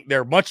think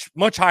they're much,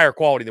 much higher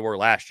quality than they were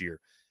last year.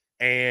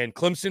 And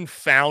Clemson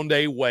found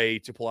a way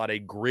to pull out a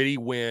gritty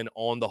win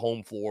on the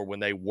home floor when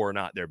they were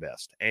not their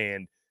best.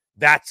 And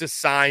that's a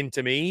sign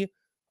to me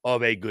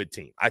of a good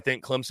team. I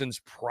think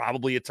Clemson's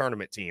probably a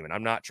tournament team, and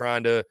I'm not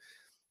trying to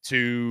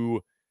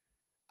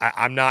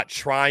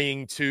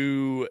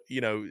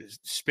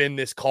spin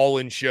this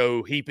call-in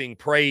show heaping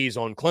praise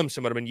on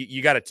Clemson, but I mean,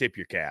 you got to tip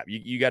your cap.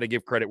 You got to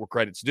give credit where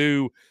credit's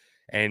due.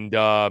 And,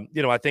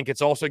 I think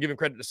it's also giving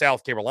credit to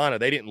South Carolina.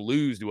 They didn't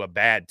lose to a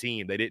bad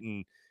team.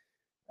 It's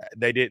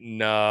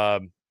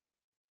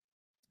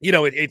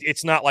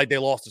not like they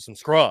lost to some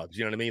scrubs.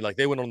 You know what I mean? Like,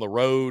 they went on the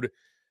road,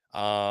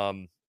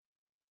 took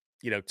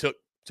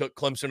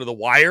Clemson to the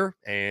wire,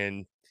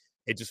 and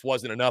it just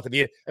wasn't enough.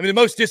 The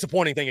most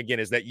disappointing thing, again,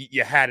 is that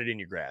you had it in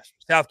your grasp.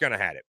 South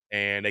Carolina had it,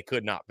 and they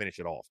could not finish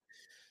it off.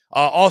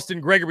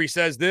 Austin Gregory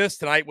says this: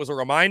 tonight was a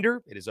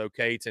reminder. It is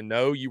okay to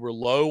know you were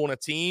low on a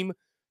team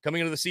coming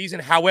into the season.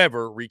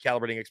 However,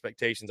 recalibrating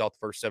expectations off the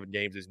first 7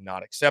 games is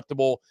not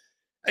acceptable.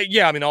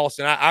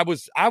 Austin,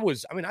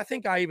 I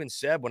think I even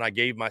said when I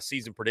gave my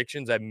season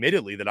predictions,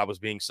 admittedly, that I was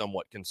being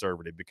somewhat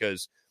conservative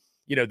because,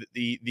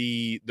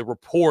 the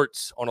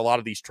reports on a lot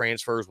of these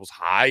transfers was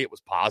high. It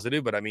was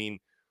positive, but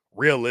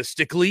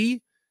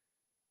realistically,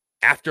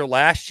 after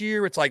last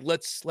year, it's like,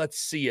 let's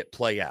see it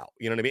play out.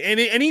 You know what I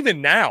mean? And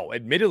even now,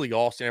 admittedly,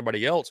 Austin,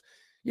 everybody else,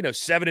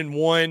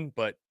 7-1,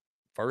 but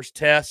first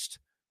test,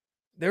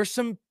 there's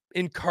some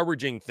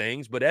encouraging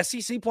things, but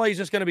SEC play is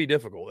just going to be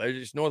difficult. There's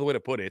just no other way to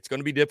put it. It's going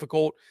to be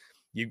difficult.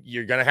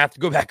 You're going to have to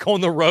go back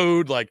on the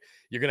road. Like,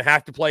 you're going to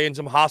have to play in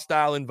some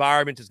hostile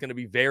environments. It's going to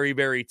be very,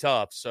 very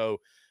tough. So,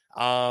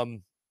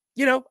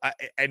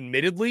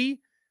 admittedly,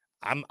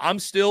 I'm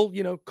still,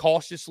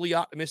 cautiously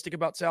optimistic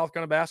about South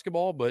Carolina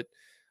basketball, but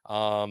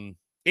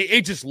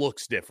it just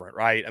looks different,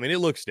 right? It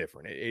looks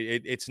different.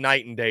 It's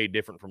night and day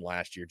different from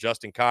last year.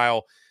 Justin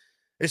Kyle,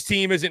 this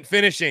team isn't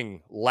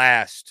finishing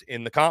last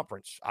in the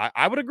conference.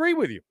 I would agree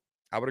with you.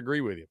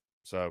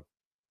 So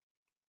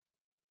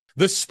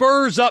the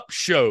Spurs Up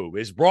Show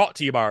is brought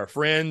to you by our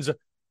friends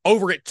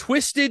over at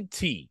Twisted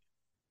Tea.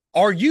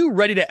 Are you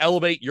ready to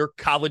elevate your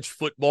college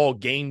football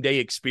game day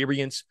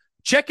experience?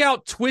 Check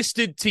out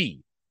Twisted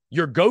Tea,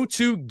 your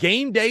go-to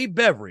game day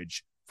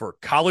beverage for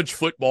college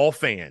football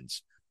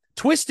fans.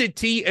 Twisted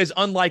Tea is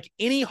unlike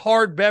any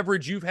hard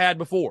beverage you've had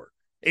before.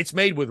 It's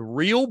made with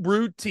real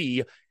brewed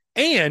tea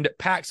and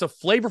packs a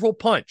flavorful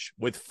punch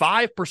with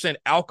 5%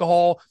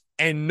 alcohol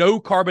and no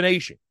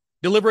carbonation,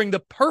 delivering the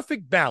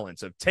perfect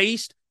balance of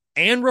taste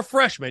and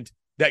refreshment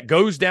that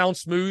goes down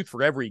smooth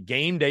for every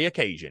game day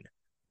occasion.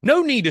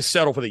 No need to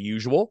settle for the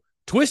usual.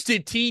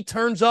 Twisted Tea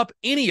turns up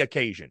any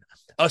occasion,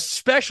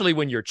 especially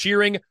when you're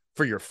cheering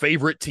for your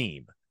favorite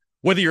team.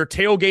 Whether you're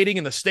tailgating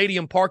in the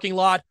stadium parking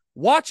lot,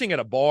 watching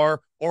at a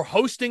bar, or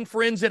hosting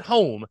friends at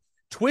home,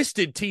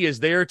 Twisted Tea is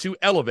there to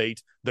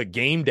elevate the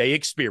game day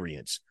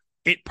experience.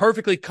 It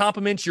perfectly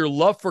complements your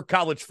love for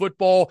college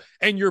football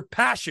and your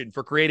passion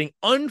for creating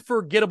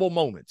unforgettable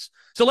moments.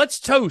 So let's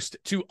toast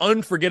to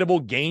unforgettable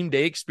game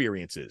day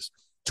experiences.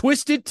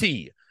 Twisted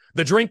Tea,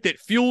 the drink that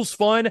fuels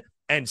fun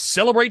and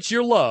celebrates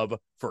your love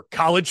for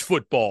college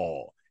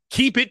football.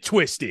 Keep it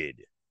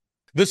twisted.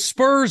 The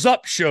Spurs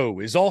Up Show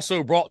is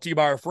also brought to you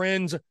by our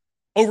friends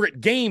over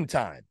at Game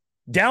Time.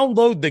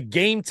 Download the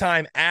Game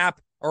Time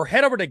app or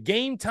head over to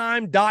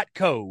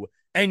gametime.co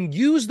and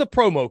use the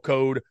promo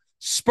code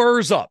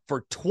SPURSUP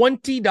for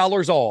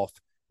 $20 off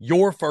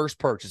your first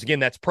purchase. Again,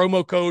 that's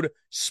promo code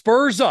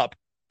SPURSUP,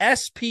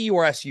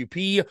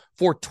 SPURSUP,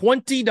 for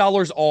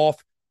 $20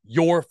 off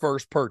your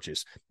first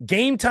purchase.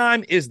 Game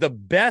Time is the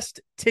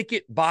best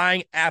ticket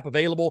buying app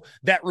available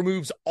that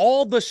removes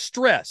all the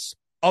stress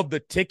of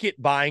the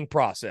ticket buying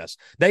process.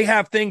 They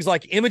have things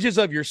like images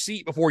of your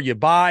seat before you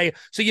buy,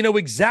 so you know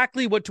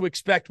exactly what to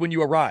expect when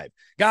you arrive.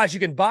 Guys, you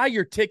can buy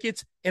your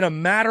tickets in a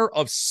matter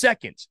of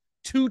seconds.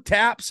 2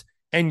 taps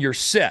and you're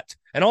set.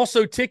 And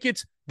also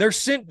tickets, they're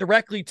sent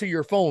directly to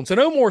your phone. So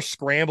no more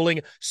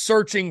scrambling,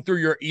 searching through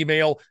your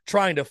email,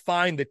 trying to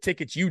find the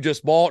tickets you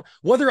just bought,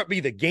 whether it be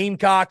the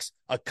Gamecocks,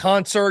 a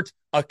concert,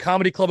 a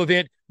comedy club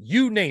event,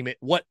 you name it,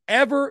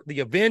 whatever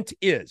the event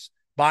is.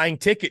 Buying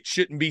tickets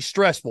shouldn't be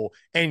stressful,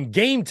 and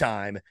Game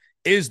Time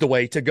is the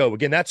way to go.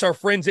 Again, that's our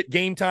friends at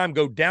Game Time.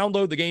 Go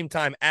download the Game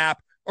Time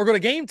app or go to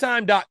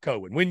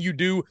gametime.co. And when you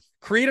do,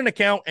 create an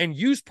account and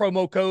use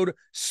promo code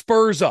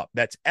SPURSUP.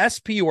 That's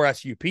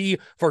SPURSUP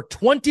for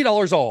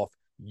 $20 off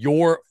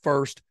your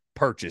first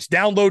purchase.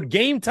 Download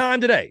Game Time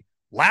today.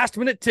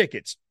 Last-minute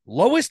tickets,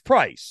 lowest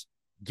price,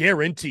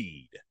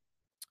 guaranteed.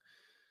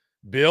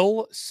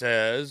 Bill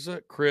says,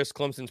 Chris,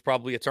 Clemson's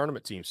probably a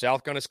tournament team.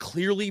 South Carolina is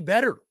clearly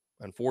better.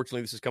 Unfortunately,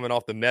 this is coming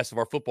off the mess of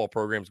our football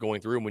programs going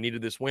through, and we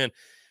needed this win.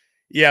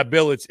 Yeah,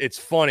 Bill, it's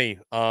funny.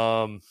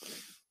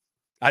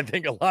 I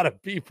think a lot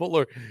of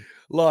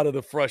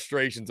the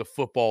frustrations of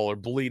football are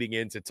bleeding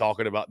into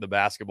talking about the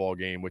basketball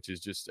game, which is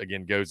just,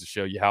 again, goes to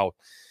show you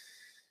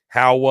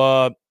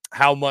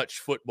how much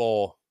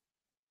football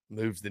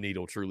moves the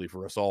needle truly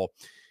for us all.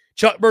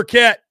 Chuck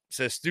Burkett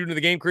says, student of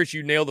the game, Chris,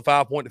 you nailed the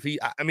 5-point defeat.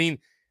 I mean,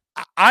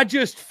 I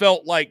just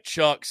felt like,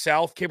 Chuck,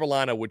 South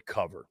Carolina would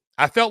cover.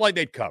 I felt like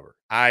they'd cover.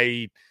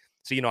 I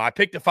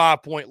picked a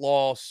 5-point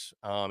loss.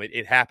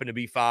 It happened to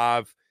be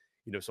 5.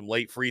 Some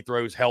late free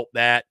throws helped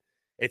that.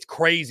 It's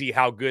crazy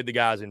how good the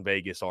guys in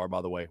Vegas are,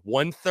 by the way.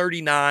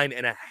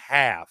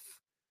 139.5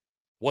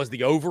 was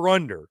the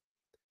over-under.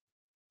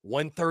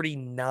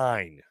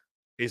 139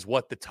 is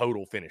what the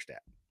total finished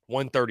at.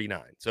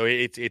 139. So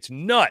it's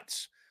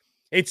nuts.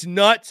 It's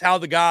nuts how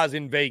the guys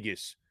in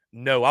Vegas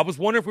know. I was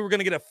wondering if we were going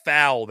to get a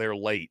foul there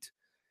late.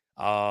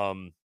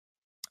 To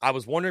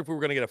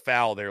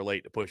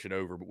push it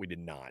over, but we did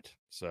not.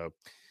 So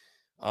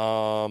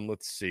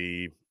let's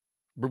see.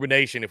 Ruben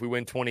Nation, if we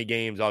win 20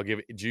 games, I'll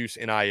give Juice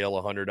NIL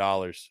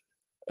 $100.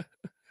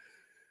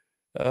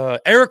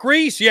 Eric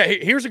Reese, yeah,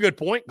 here's a good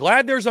point.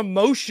 Glad there's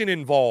emotion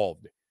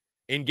involved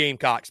in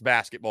Gamecocks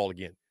basketball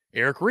again.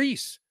 Eric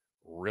Reese,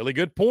 really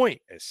good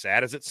point. As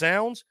sad as it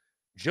sounds,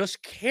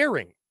 just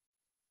caring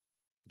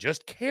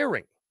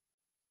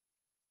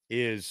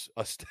is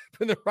a step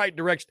in the right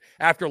direction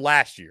after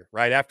last year,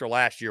 right? After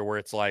last year where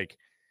it's like,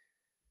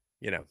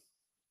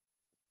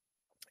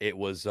 it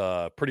was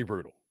pretty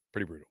brutal.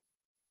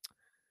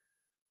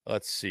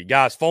 Let's see.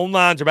 Guys, phone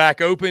lines are back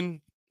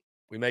open.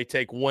 We may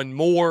take one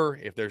more.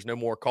 If there's no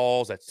more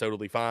calls, that's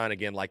totally fine.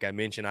 Again, like I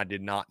mentioned, I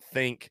did not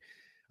think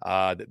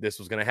that this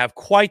was going to have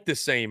quite the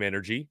same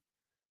energy.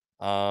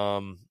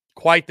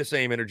 Quite the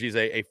same energy as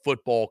a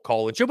football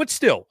call-in show, but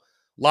still,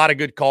 a lot of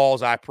good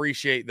calls. I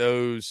appreciate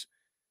those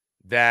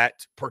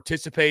that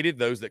participated,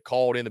 those that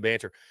called in the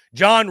banter.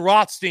 John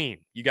Rothstein,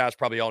 you guys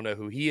probably all know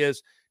who he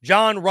is.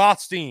 John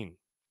Rothstein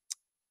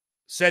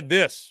said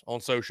this on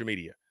social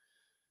media.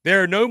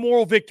 There are no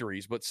moral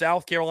victories, but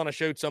South Carolina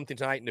showed something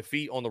tonight in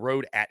defeat on the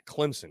road at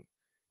Clemson.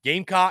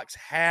 Gamecocks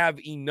have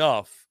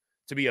enough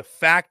to be a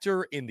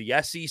factor in the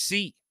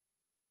SEC.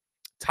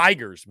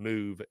 Tigers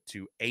move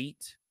to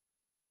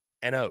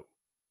 8-0.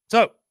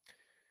 So,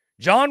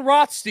 John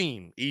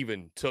Rothstein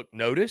even took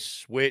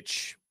notice,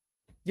 which,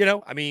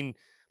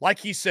 like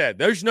he said,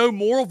 there's no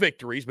moral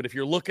victories, but if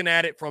you're looking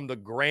at it from the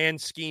grand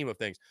scheme of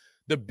things,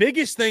 the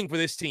biggest thing for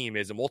this team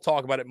is, and we'll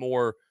talk about it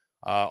more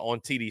on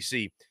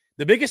TDC,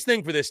 the biggest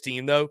thing for this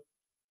team, though,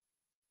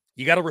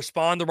 you got to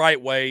respond the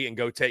right way and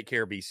go take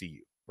care of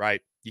BCU,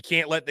 right? You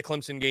can't let the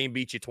Clemson game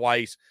beat you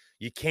twice.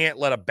 You can't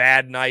let a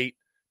bad night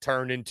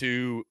turn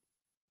into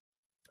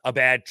a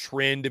bad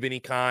trend of any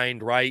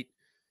kind, right?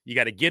 You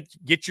got to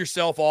get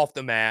yourself off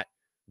the mat,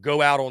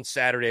 go out on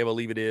Saturday, I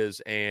believe it is,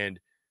 and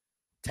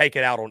take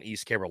it out on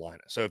East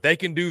Carolina. So if they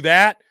can do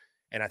that,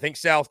 and I think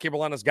South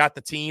Carolina's got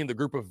the team, the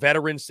group of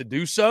veterans to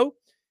do so,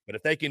 but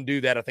if they can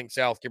do that, I think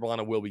South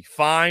Carolina will be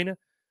fine.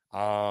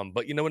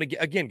 But,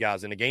 again,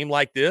 guys, in a game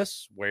like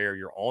this where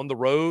you're on the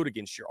road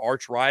against your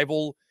arch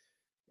rival,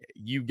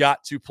 you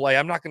got to play,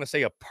 I'm not going to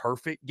say a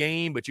perfect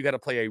game, but you got to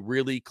play a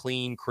really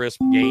clean, crisp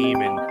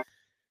game. And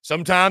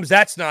sometimes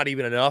that's not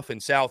even enough.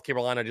 And South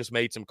Carolina just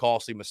made some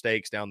costly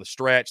mistakes down the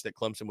stretch that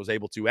Clemson was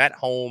able to, at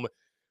home,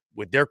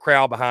 with their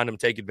crowd behind them,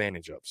 take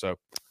advantage of. So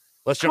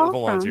let's jump to the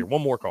lines here.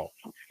 One more call.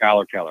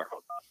 Skylar Keller.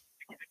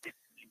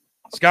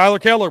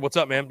 Skylar Keller, what's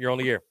up, man? You're on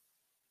the air.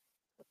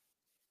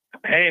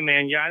 Hey,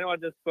 man. Yeah, I know I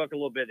just spoke a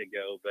little bit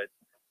ago, but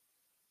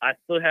I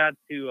still had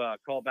to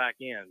call back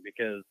in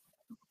because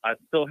I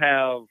still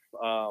have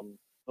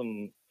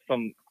some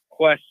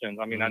questions.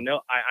 I mean, I know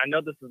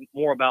this is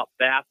more about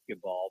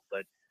basketball,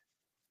 but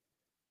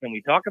can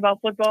we talk about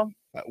football?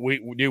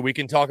 We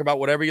can talk about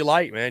whatever you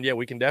like, man. Yeah,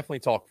 we can definitely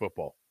talk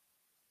football.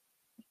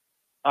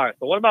 All right.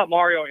 So what about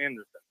Mario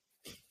Anderson?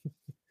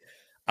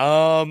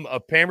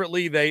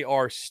 Apparently they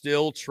are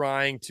still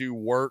trying to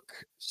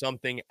work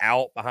something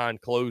out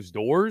behind closed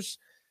doors.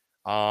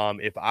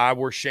 If I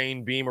were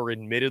Shane Beamer,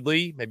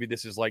 admittedly, maybe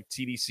this is like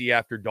TDC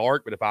after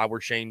dark, but if I were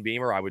Shane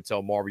Beamer, I would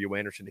tell Mario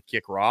Anderson to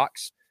kick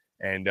rocks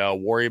and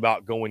worry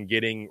about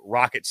getting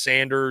Rocket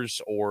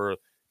Sanders or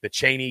the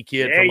Chaney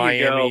kid from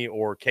Miami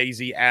or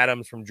KZ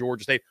Adams from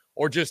Georgia State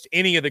or just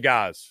any of the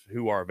guys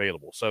who are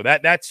available. So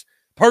that's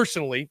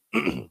personally,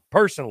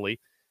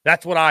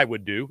 that's what I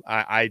would do.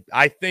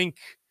 I think,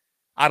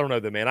 I don't know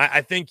though, man.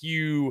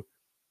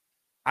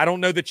 I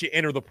don't know that you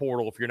enter the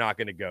portal if you're not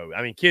going to go.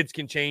 I mean, kids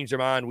can change their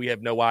mind. We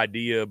have no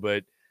idea,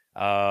 but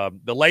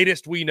the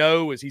latest we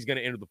know is he's going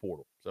to enter the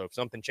portal. So if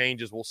something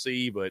changes, we'll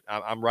see, but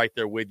I'm right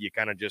there with you,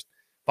 kind of just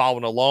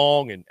following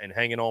along and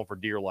hanging on for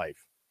dear life.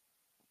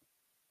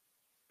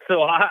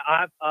 So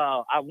I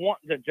want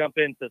to jump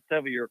into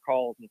several of your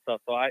calls and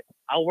stuff. So I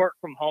work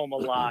from home a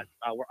lot.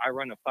 I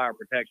run a fire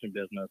protection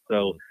business.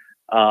 So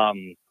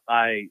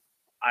I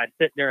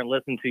sit there and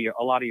listen to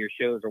a lot of your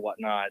shows or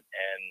whatnot.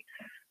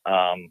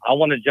 And I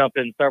want to jump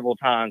in several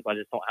times. I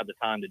just don't have the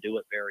time to do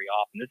it very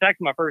often. It's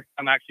actually my first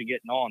time actually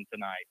getting on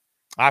tonight.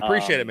 I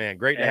appreciate it, man.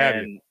 Great to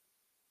have you.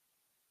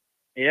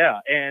 Yeah,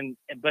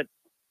 but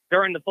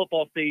during the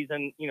football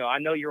season, I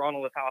know you're on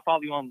all the time. I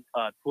follow you on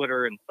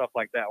Twitter and stuff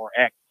like that, or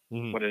X,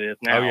 what it is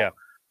now. Oh, yeah.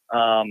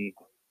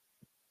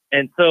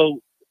 And so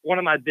one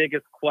of my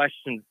biggest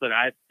questions that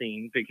I've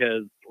seen,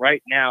 because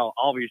right now,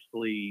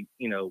 obviously,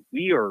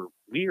 we are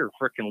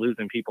freaking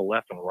losing people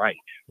left and right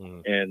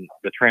in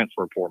the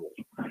transfer portal.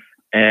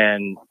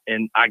 And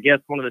I guess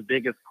one of the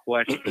biggest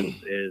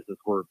questions is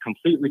we're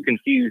completely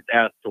confused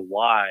as to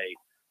why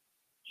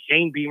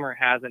Shane Beamer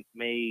hasn't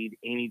made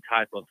any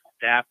type of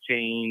staff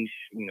change,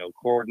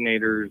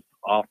 coordinators,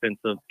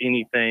 offensive,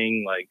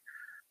 anything. Like,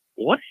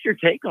 what's your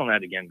take on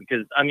that again?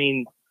 Because,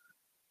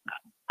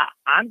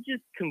 I'm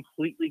just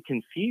completely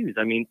confused.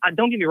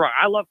 Don't get me wrong.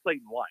 I love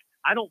Clayton White.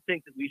 I don't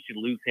think that we should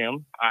lose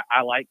him.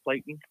 I like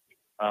Clayton.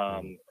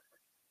 I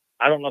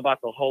don't know about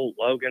the whole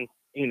Logan,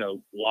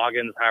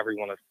 Loggins, however you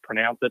want to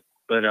pronounce it.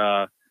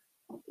 But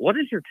what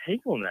is your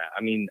take on that?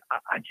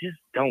 I just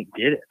don't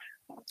get it.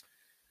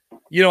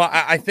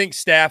 I think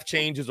staff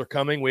changes are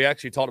coming. We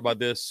actually talked about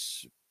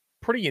this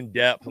pretty in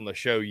depth on the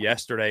show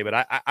yesterday,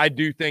 but I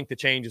do think the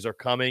changes are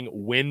coming.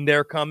 When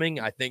they're coming,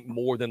 I think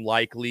more than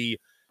likely,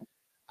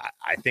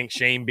 I think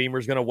Shane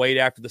Beamer's going to wait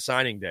after the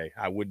signing day.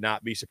 I would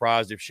not be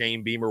surprised if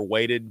Shane Beamer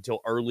waited until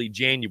early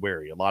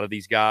January. A lot of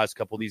these guys, a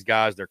couple of these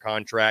guys, their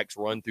contracts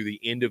run through the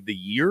end of the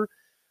year.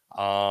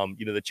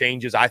 The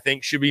changes I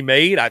think should be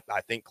made. I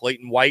think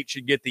Clayton White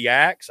should get the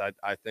axe.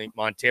 I think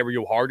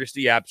Montario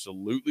Hardesty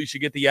absolutely should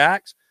get the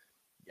axe.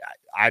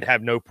 I'd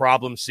have no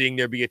problem seeing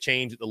there be a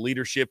change at the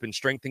leadership and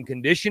strength and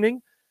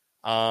conditioning.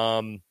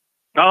 That's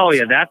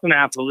an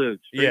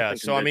absolute. Yeah.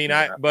 So,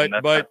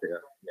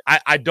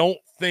 I don't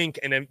think,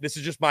 and this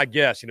is just my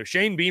guess,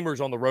 Shane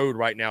Beamer's on the road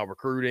right now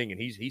recruiting, and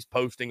he's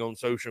posting on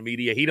social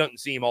media. He doesn't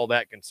seem all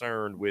that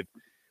concerned with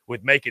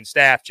making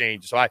staff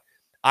changes. So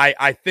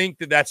I think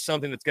that's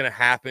something that's going to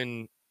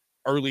happen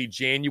early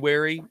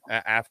January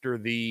after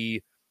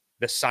the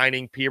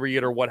signing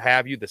period or what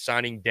have you, the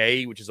signing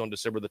day, which is on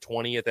December the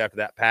 20th after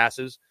that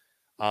passes.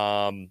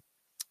 But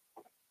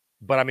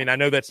I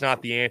know that's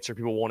not the answer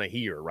people want to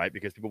hear, right?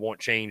 Because people want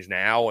change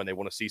now and they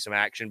want to see some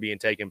action being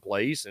taken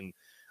place. And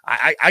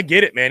I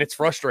get it, man. It's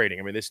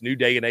frustrating. This new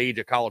day and age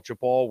of college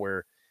football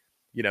where,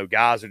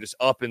 guys are just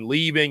up and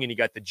leaving, and you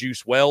got the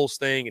Juice Wells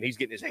thing, and he's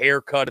getting his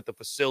hair cut at the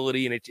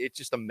facility, and it's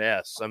just a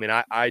mess.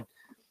 I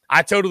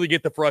totally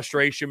get the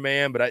frustration,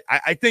 man, but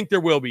I think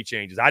there will be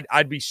changes.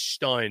 I'd be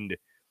stunned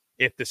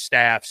if the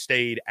staff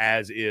stayed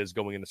as is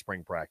going into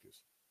spring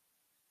practice.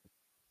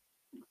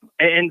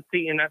 And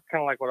that's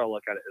kind of like what I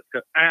look at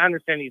it. I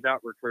understand he's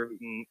out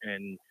recruiting,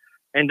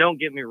 and don't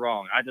get me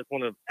wrong. I just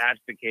want to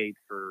advocate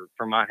for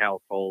my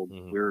household.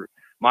 We're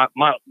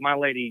my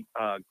lady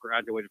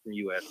graduated from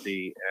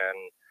USC,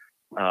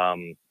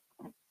 and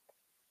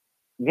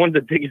one of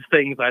the biggest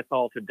things I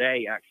saw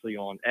today actually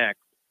on X,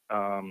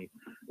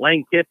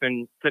 Lane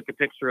Kiffin took a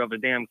picture of a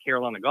damn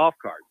Carolina golf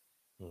cart.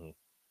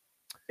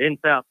 In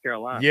South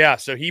Carolina. Yeah,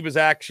 so he was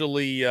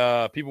actually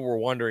people were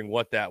wondering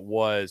what that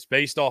was.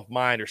 Based off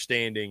my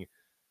understanding,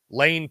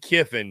 Lane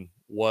Kiffin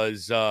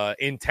was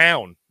in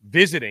town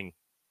visiting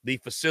the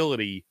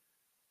facility,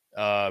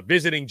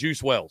 visiting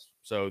Juice Wells.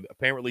 So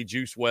apparently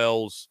Juice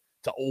Wells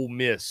to Ole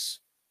Miss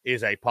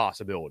is a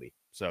possibility.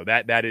 So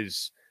that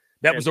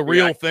was a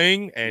real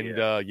thing, and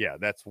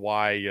that's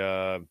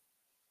why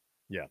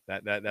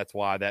that's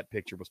why that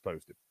picture was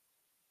posted.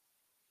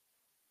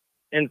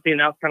 And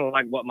that's kind of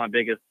like what my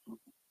biggest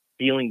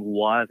feeling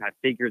was. I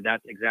figured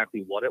that's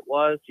exactly what it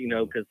was,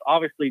 because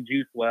obviously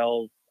Juice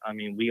Wells,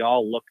 we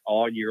all looked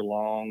all year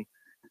long.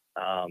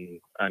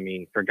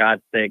 For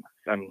God's sakes,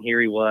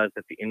 here he was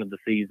at the end of the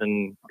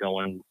season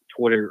going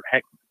Twitter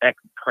heck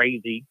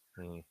crazy.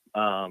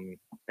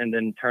 And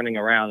then turning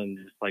around and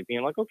just like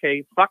being like,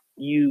 okay, fuck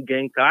you,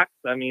 Gamecocks.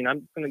 I'm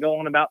just going to go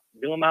on about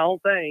doing my own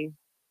thing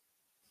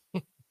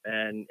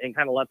and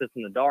kind of let this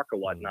in the dark or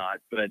whatnot.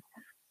 But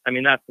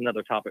that's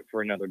another topic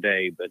for another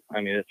day, but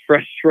it's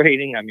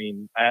frustrating.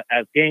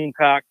 As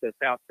Gamecocks, as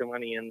South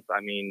Carolinians,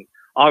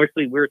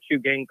 obviously we're two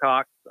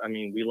Gamecocks.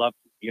 We love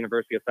the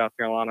University of South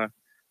Carolina.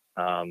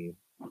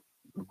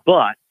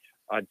 But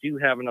I do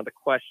have another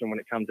question when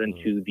it comes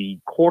into the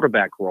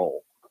quarterback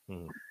role.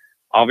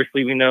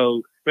 Obviously we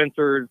know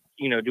Spencer's,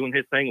 doing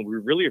his thing, and we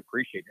really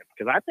appreciate him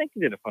because I think he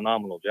did a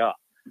phenomenal job.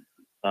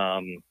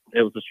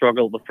 It was a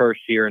struggle the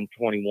first year in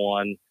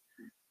 21.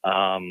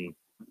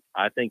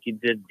 I think he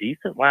did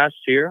decent last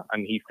year.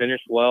 He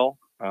finished well.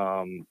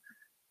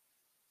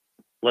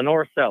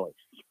 Lenore Sellers.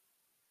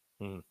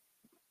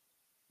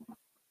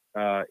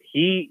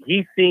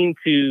 He seemed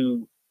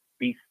to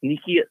be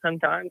sneaky at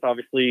sometimes.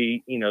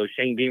 Obviously,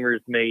 Shane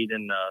Beamer's made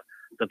in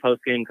the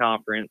post-game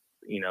conference.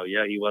 He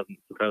wasn't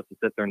supposed to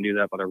sit there and do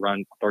that, but I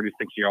run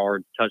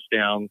 36-yard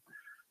touchdown.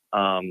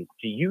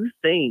 Do you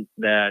think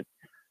that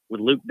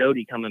with Luke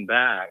Doty coming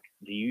back,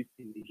 do you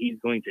think he's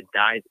going to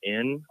dive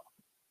in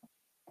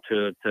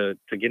to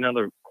get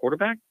another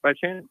quarterback by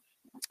chance?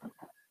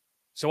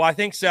 So I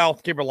think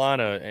South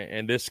Carolina,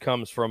 and this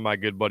comes from my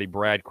good buddy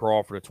Brad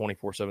Crawford of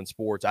 24/7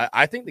 Sports,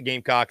 I think the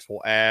Gamecocks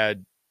will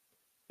add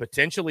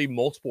potentially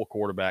multiple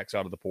quarterbacks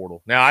out of the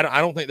portal. Now,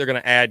 I don't think they're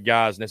going to add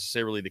guys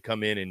necessarily to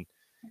come in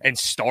and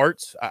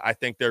start. I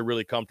think they're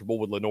really comfortable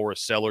with Lenoris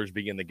Sellers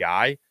being the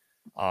guy.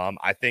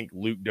 I think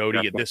Luke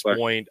Doty at this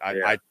point,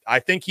 I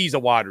think he's a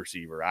wide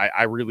receiver.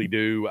 I really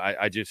do.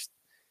 I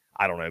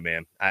don't know,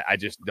 man. I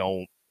just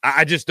don't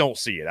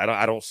see it.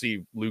 I don't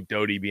see Luke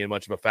Doty being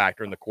much of a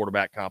factor in the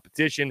quarterback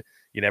competition.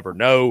 You never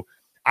know.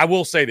 I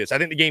will say this. I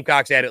think the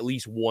Gamecocks add at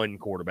least one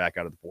quarterback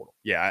out of the portal.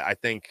 Yeah, I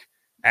think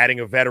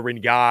adding a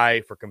veteran guy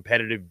for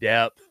competitive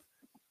depth.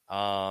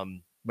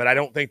 But I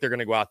don't think they're going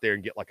to go out there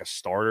and get like a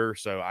starter.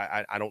 So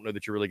I don't know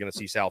that you're really going to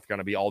see South going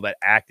to be all that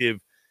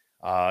active.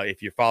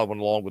 If you're following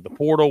along with the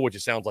portal, which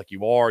it sounds like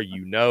you are,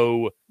 you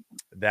know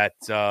that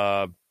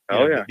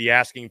the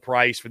asking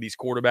price for these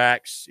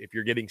quarterbacks, if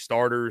you're getting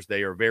starters,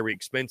 they are very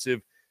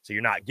expensive. So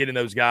you're not getting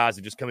those guys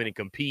that just come in and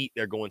compete.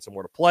 They're going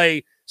somewhere to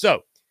play.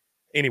 So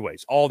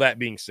anyways, all that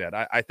being said,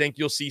 I think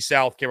you'll see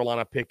South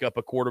Carolina pick up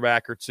a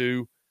quarterback or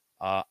two.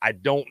 I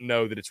don't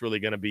know that it's really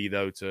going to be,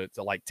 though, to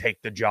like take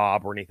the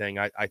job or anything.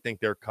 I think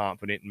they're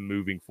confident in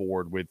moving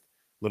forward with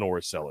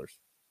Lenoris Sellers.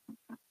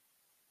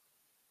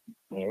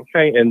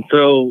 Okay, and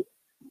so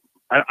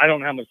I don't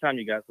know how much time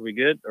you got. Are we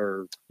good?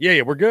 Or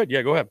Yeah, we're good.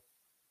 Yeah, go ahead.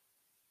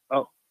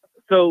 Oh,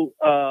 so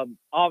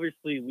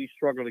obviously we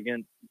struggled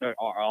against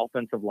our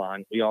offensive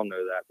line. We all know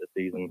that this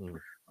season.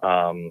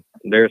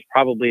 There's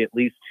probably at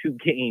least two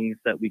games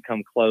that we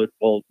come close.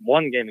 Well,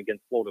 one game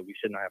against Florida we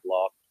should not have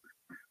lost.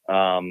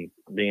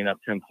 Being up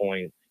 10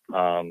 points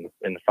in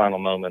the final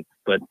moments,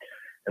 and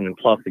then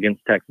plus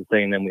against Texas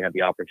A&M, we had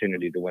the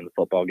opportunity to win the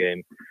football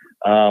game.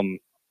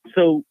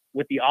 So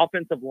with the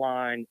offensive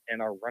line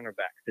and our runner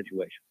back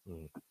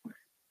situation,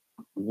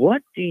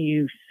 what do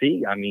you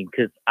see? I mean,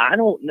 because I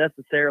don't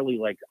necessarily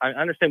I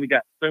understand we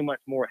got so much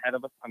more ahead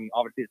of us. I mean,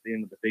 obviously it's the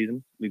end of the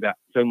season. We've got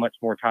so much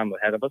more time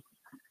ahead of us.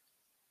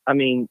 I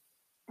mean,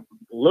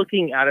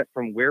 looking at it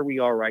from where we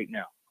are right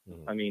now,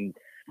 I mean,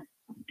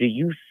 do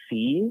you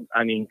see,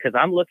 because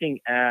I'm looking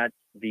at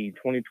the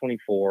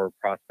 2024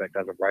 prospect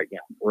as of right now.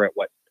 We're at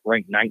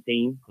rank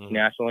 19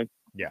 nationally?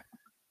 Yeah.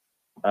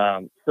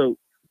 So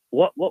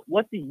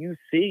what do you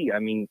see? I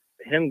mean,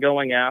 him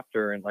going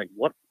after and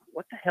what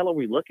the hell are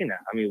we looking at?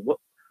 I mean,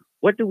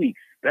 what do we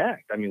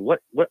expect? I mean, what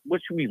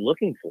should we be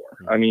looking for?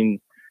 I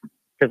mean,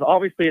 because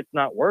obviously it's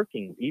not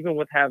working, even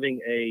with having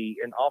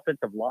an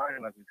offensive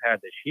line like we've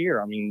had this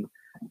year. I mean,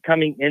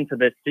 coming into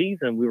this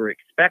season, we were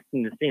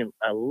expecting to see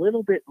a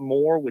little bit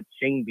more with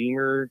Shane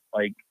Beamer,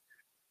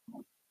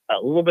 a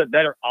little bit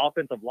better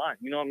offensive line.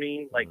 You know what I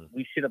mean?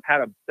 We should have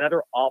had a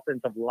better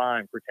offensive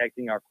line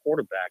protecting our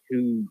quarterback,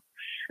 who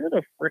should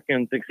have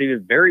freaking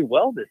succeeded very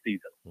well this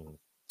season.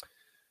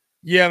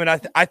 Yeah, I mean,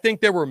 I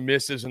think there were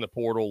misses in the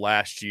portal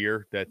last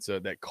year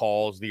that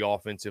caused the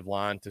offensive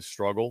line to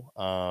struggle.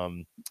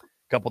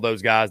 A couple of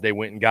those guys they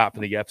went and got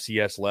from the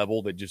FCS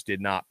level that just did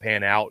not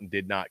pan out and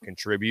did not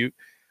contribute.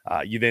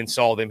 You then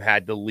saw them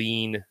had to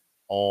lean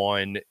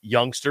on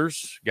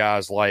youngsters,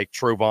 guys like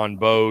Trovon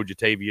Bowe,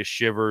 Jatavius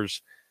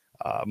Shivers,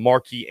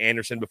 Marquis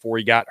Anderson before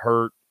he got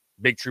hurt,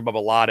 Big True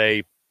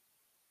Babalade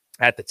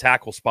at the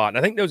tackle spot. And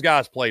I think those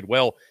guys played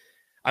well.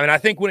 I mean, I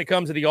think when it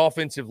comes to the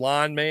offensive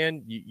line,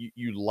 man,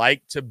 you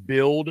like to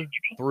build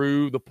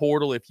through the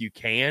portal if you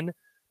can.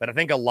 But I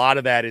think a lot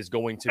of that is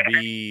going to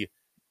be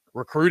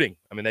recruiting.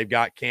 I mean, they've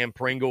got Cam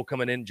Pringle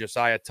coming in,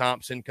 Josiah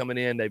Thompson coming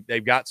in.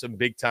 They've got some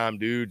big-time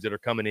dudes that are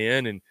coming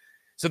in. And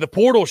so the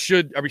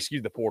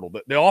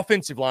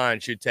offensive line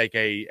should take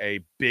a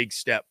big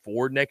step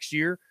forward next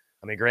year.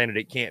 I mean, granted,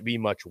 it can't be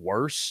much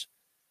worse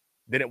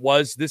than it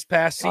was this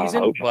past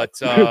season. But,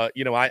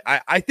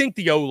 I think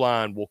the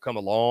O-line will come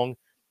along.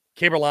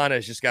 Carolina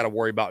has just got to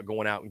worry about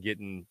going out and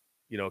getting,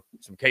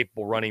 some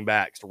capable running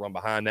backs to run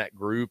behind that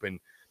group. And,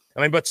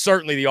 but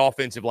certainly the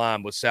offensive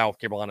line was South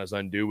Carolina's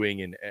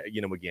undoing. And,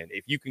 again,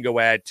 if you can go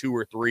add 2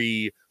 or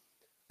 3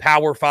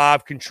 Power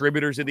 5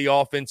 contributors to the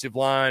offensive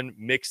line,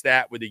 mix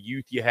that with the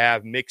youth you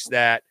have, mix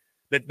that,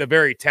 the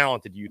very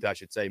talented youth, I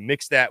should say,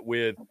 mix that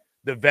with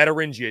the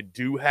veterans you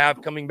do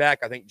have coming back.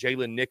 I think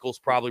Jalen Nichols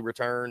probably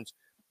returns.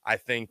 I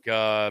think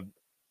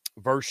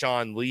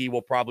Vershawn Lee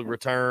will probably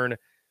return.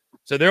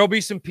 So there will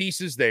be some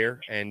pieces there,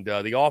 and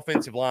the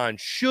offensive line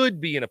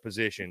should be in a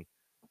position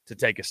to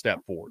take a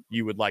step forward.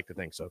 You would like to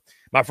think so.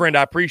 My friend,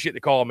 I appreciate the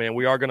call, man.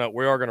 We are gonna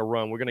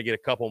run. We're gonna get a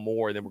couple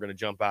more, and then we're gonna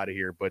jump out of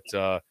here. But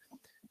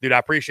dude, I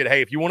appreciate it.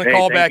 Hey, if you want to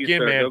call back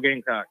in, man. Go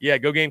Gamecocks. Yeah,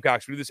 go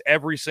Gamecocks. We do this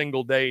every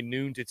single day,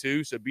 noon to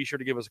 2. So be sure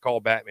to give us a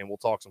call back, man. We'll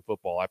talk some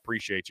football. I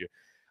appreciate you.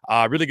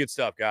 Really good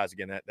stuff, guys.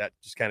 Again, that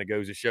just kind of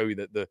goes to show you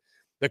that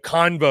the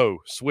convo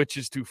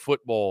switches to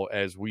football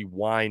as we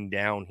wind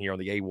down here on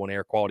the A1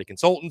 Air Quality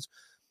Consultants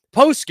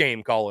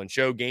post-game call-in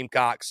show.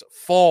 Gamecocks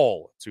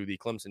fall to the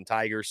Clemson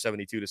Tigers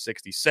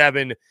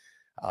 72-67.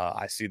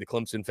 I see the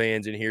Clemson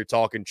fans in here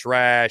talking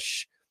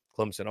trash.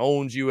 Clemson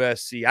owns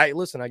USC. I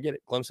get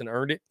it. Clemson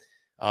earned it.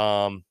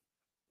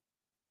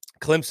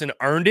 Clemson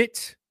earned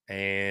it,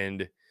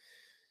 and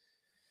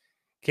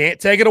Can't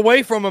take it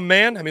away from them,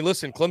 man. I mean,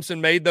 listen, Clemson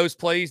made those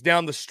plays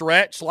down the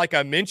stretch, like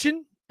I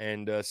mentioned,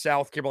 and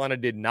South Carolina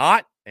did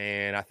not.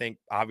 And I think,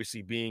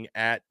 obviously, being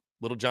at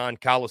Little John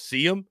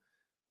Coliseum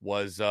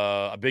was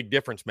a big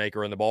difference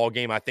maker in the ball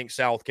game. I think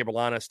South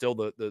Carolina still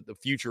the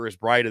future is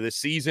bright of this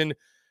season.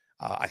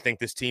 I think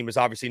this team is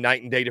obviously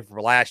night and day different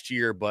from last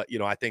year, but,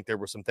 I think there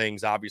were some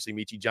things, obviously,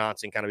 Michie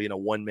Johnson kind of being a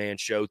one-man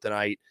show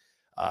tonight.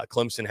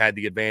 Clemson had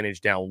the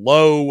advantage down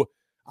low.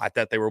 I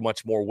thought they were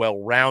much more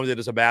well-rounded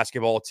as a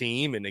basketball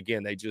team. And,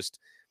 again,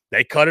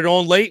 they cut it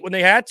on late when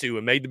they had to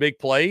and made the big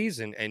plays.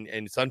 And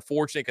it's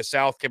unfortunate because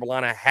South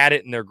Carolina had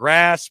it in their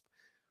grasp.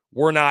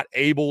 We're not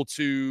able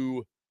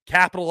to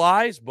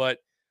capitalize, but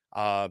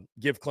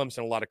give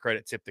Clemson a lot of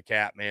credit. Tip the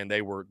cap, man.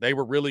 They were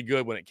really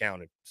good when it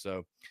counted.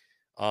 So,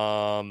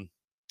 and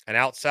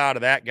outside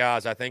of that,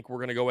 guys, I think we're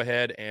going to go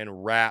ahead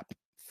and wrap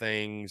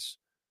things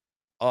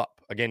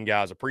up. Again,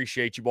 guys,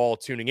 appreciate you all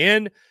tuning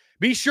in.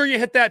 Be sure you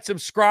hit that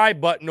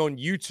subscribe button on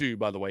YouTube,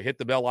 by the way. Hit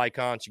the bell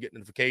icon so you get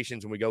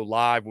notifications when we go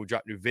live. We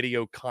drop new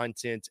video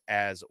content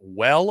as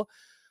well.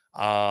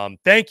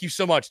 Thank you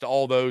so much to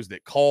all those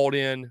that called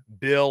in.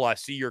 Bill, I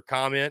see your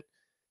comment.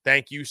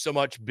 Thank you so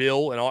much,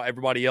 Bill, and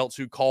everybody else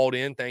who called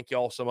in. Thank you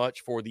all so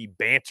much for the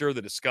banter,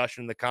 the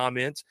discussion, the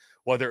comments,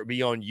 whether it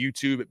be on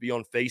YouTube, it be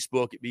on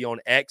Facebook, it be on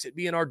X, it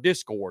be in our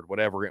Discord,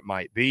 whatever it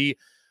might be.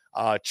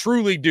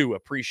 Truly do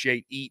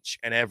appreciate each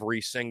and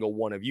every single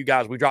one of you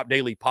guys. We drop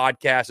daily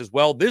podcasts as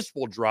well. This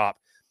will drop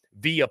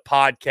via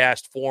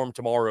podcast form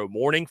tomorrow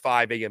morning,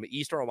 5 a.m.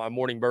 Eastern. All my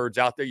morning birds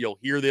out there, you'll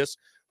hear this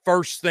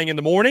first thing in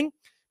the morning.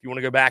 If you want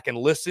to go back and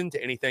listen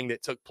to anything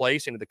that took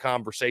place, into the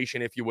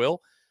conversation, if you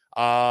will.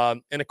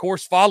 And, of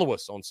course, follow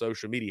us on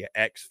social media,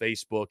 X,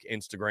 Facebook,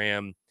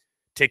 Instagram,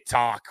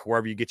 TikTok,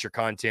 wherever you get your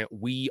content.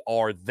 We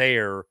are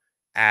there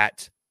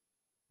at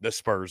the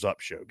Spurs Up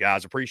Show.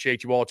 Guys,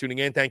 appreciate you all tuning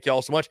in. Thank you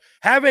all so much.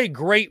 Have a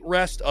great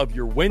rest of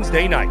your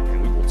Wednesday night,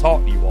 and we will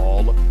talk to you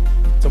all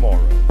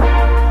tomorrow.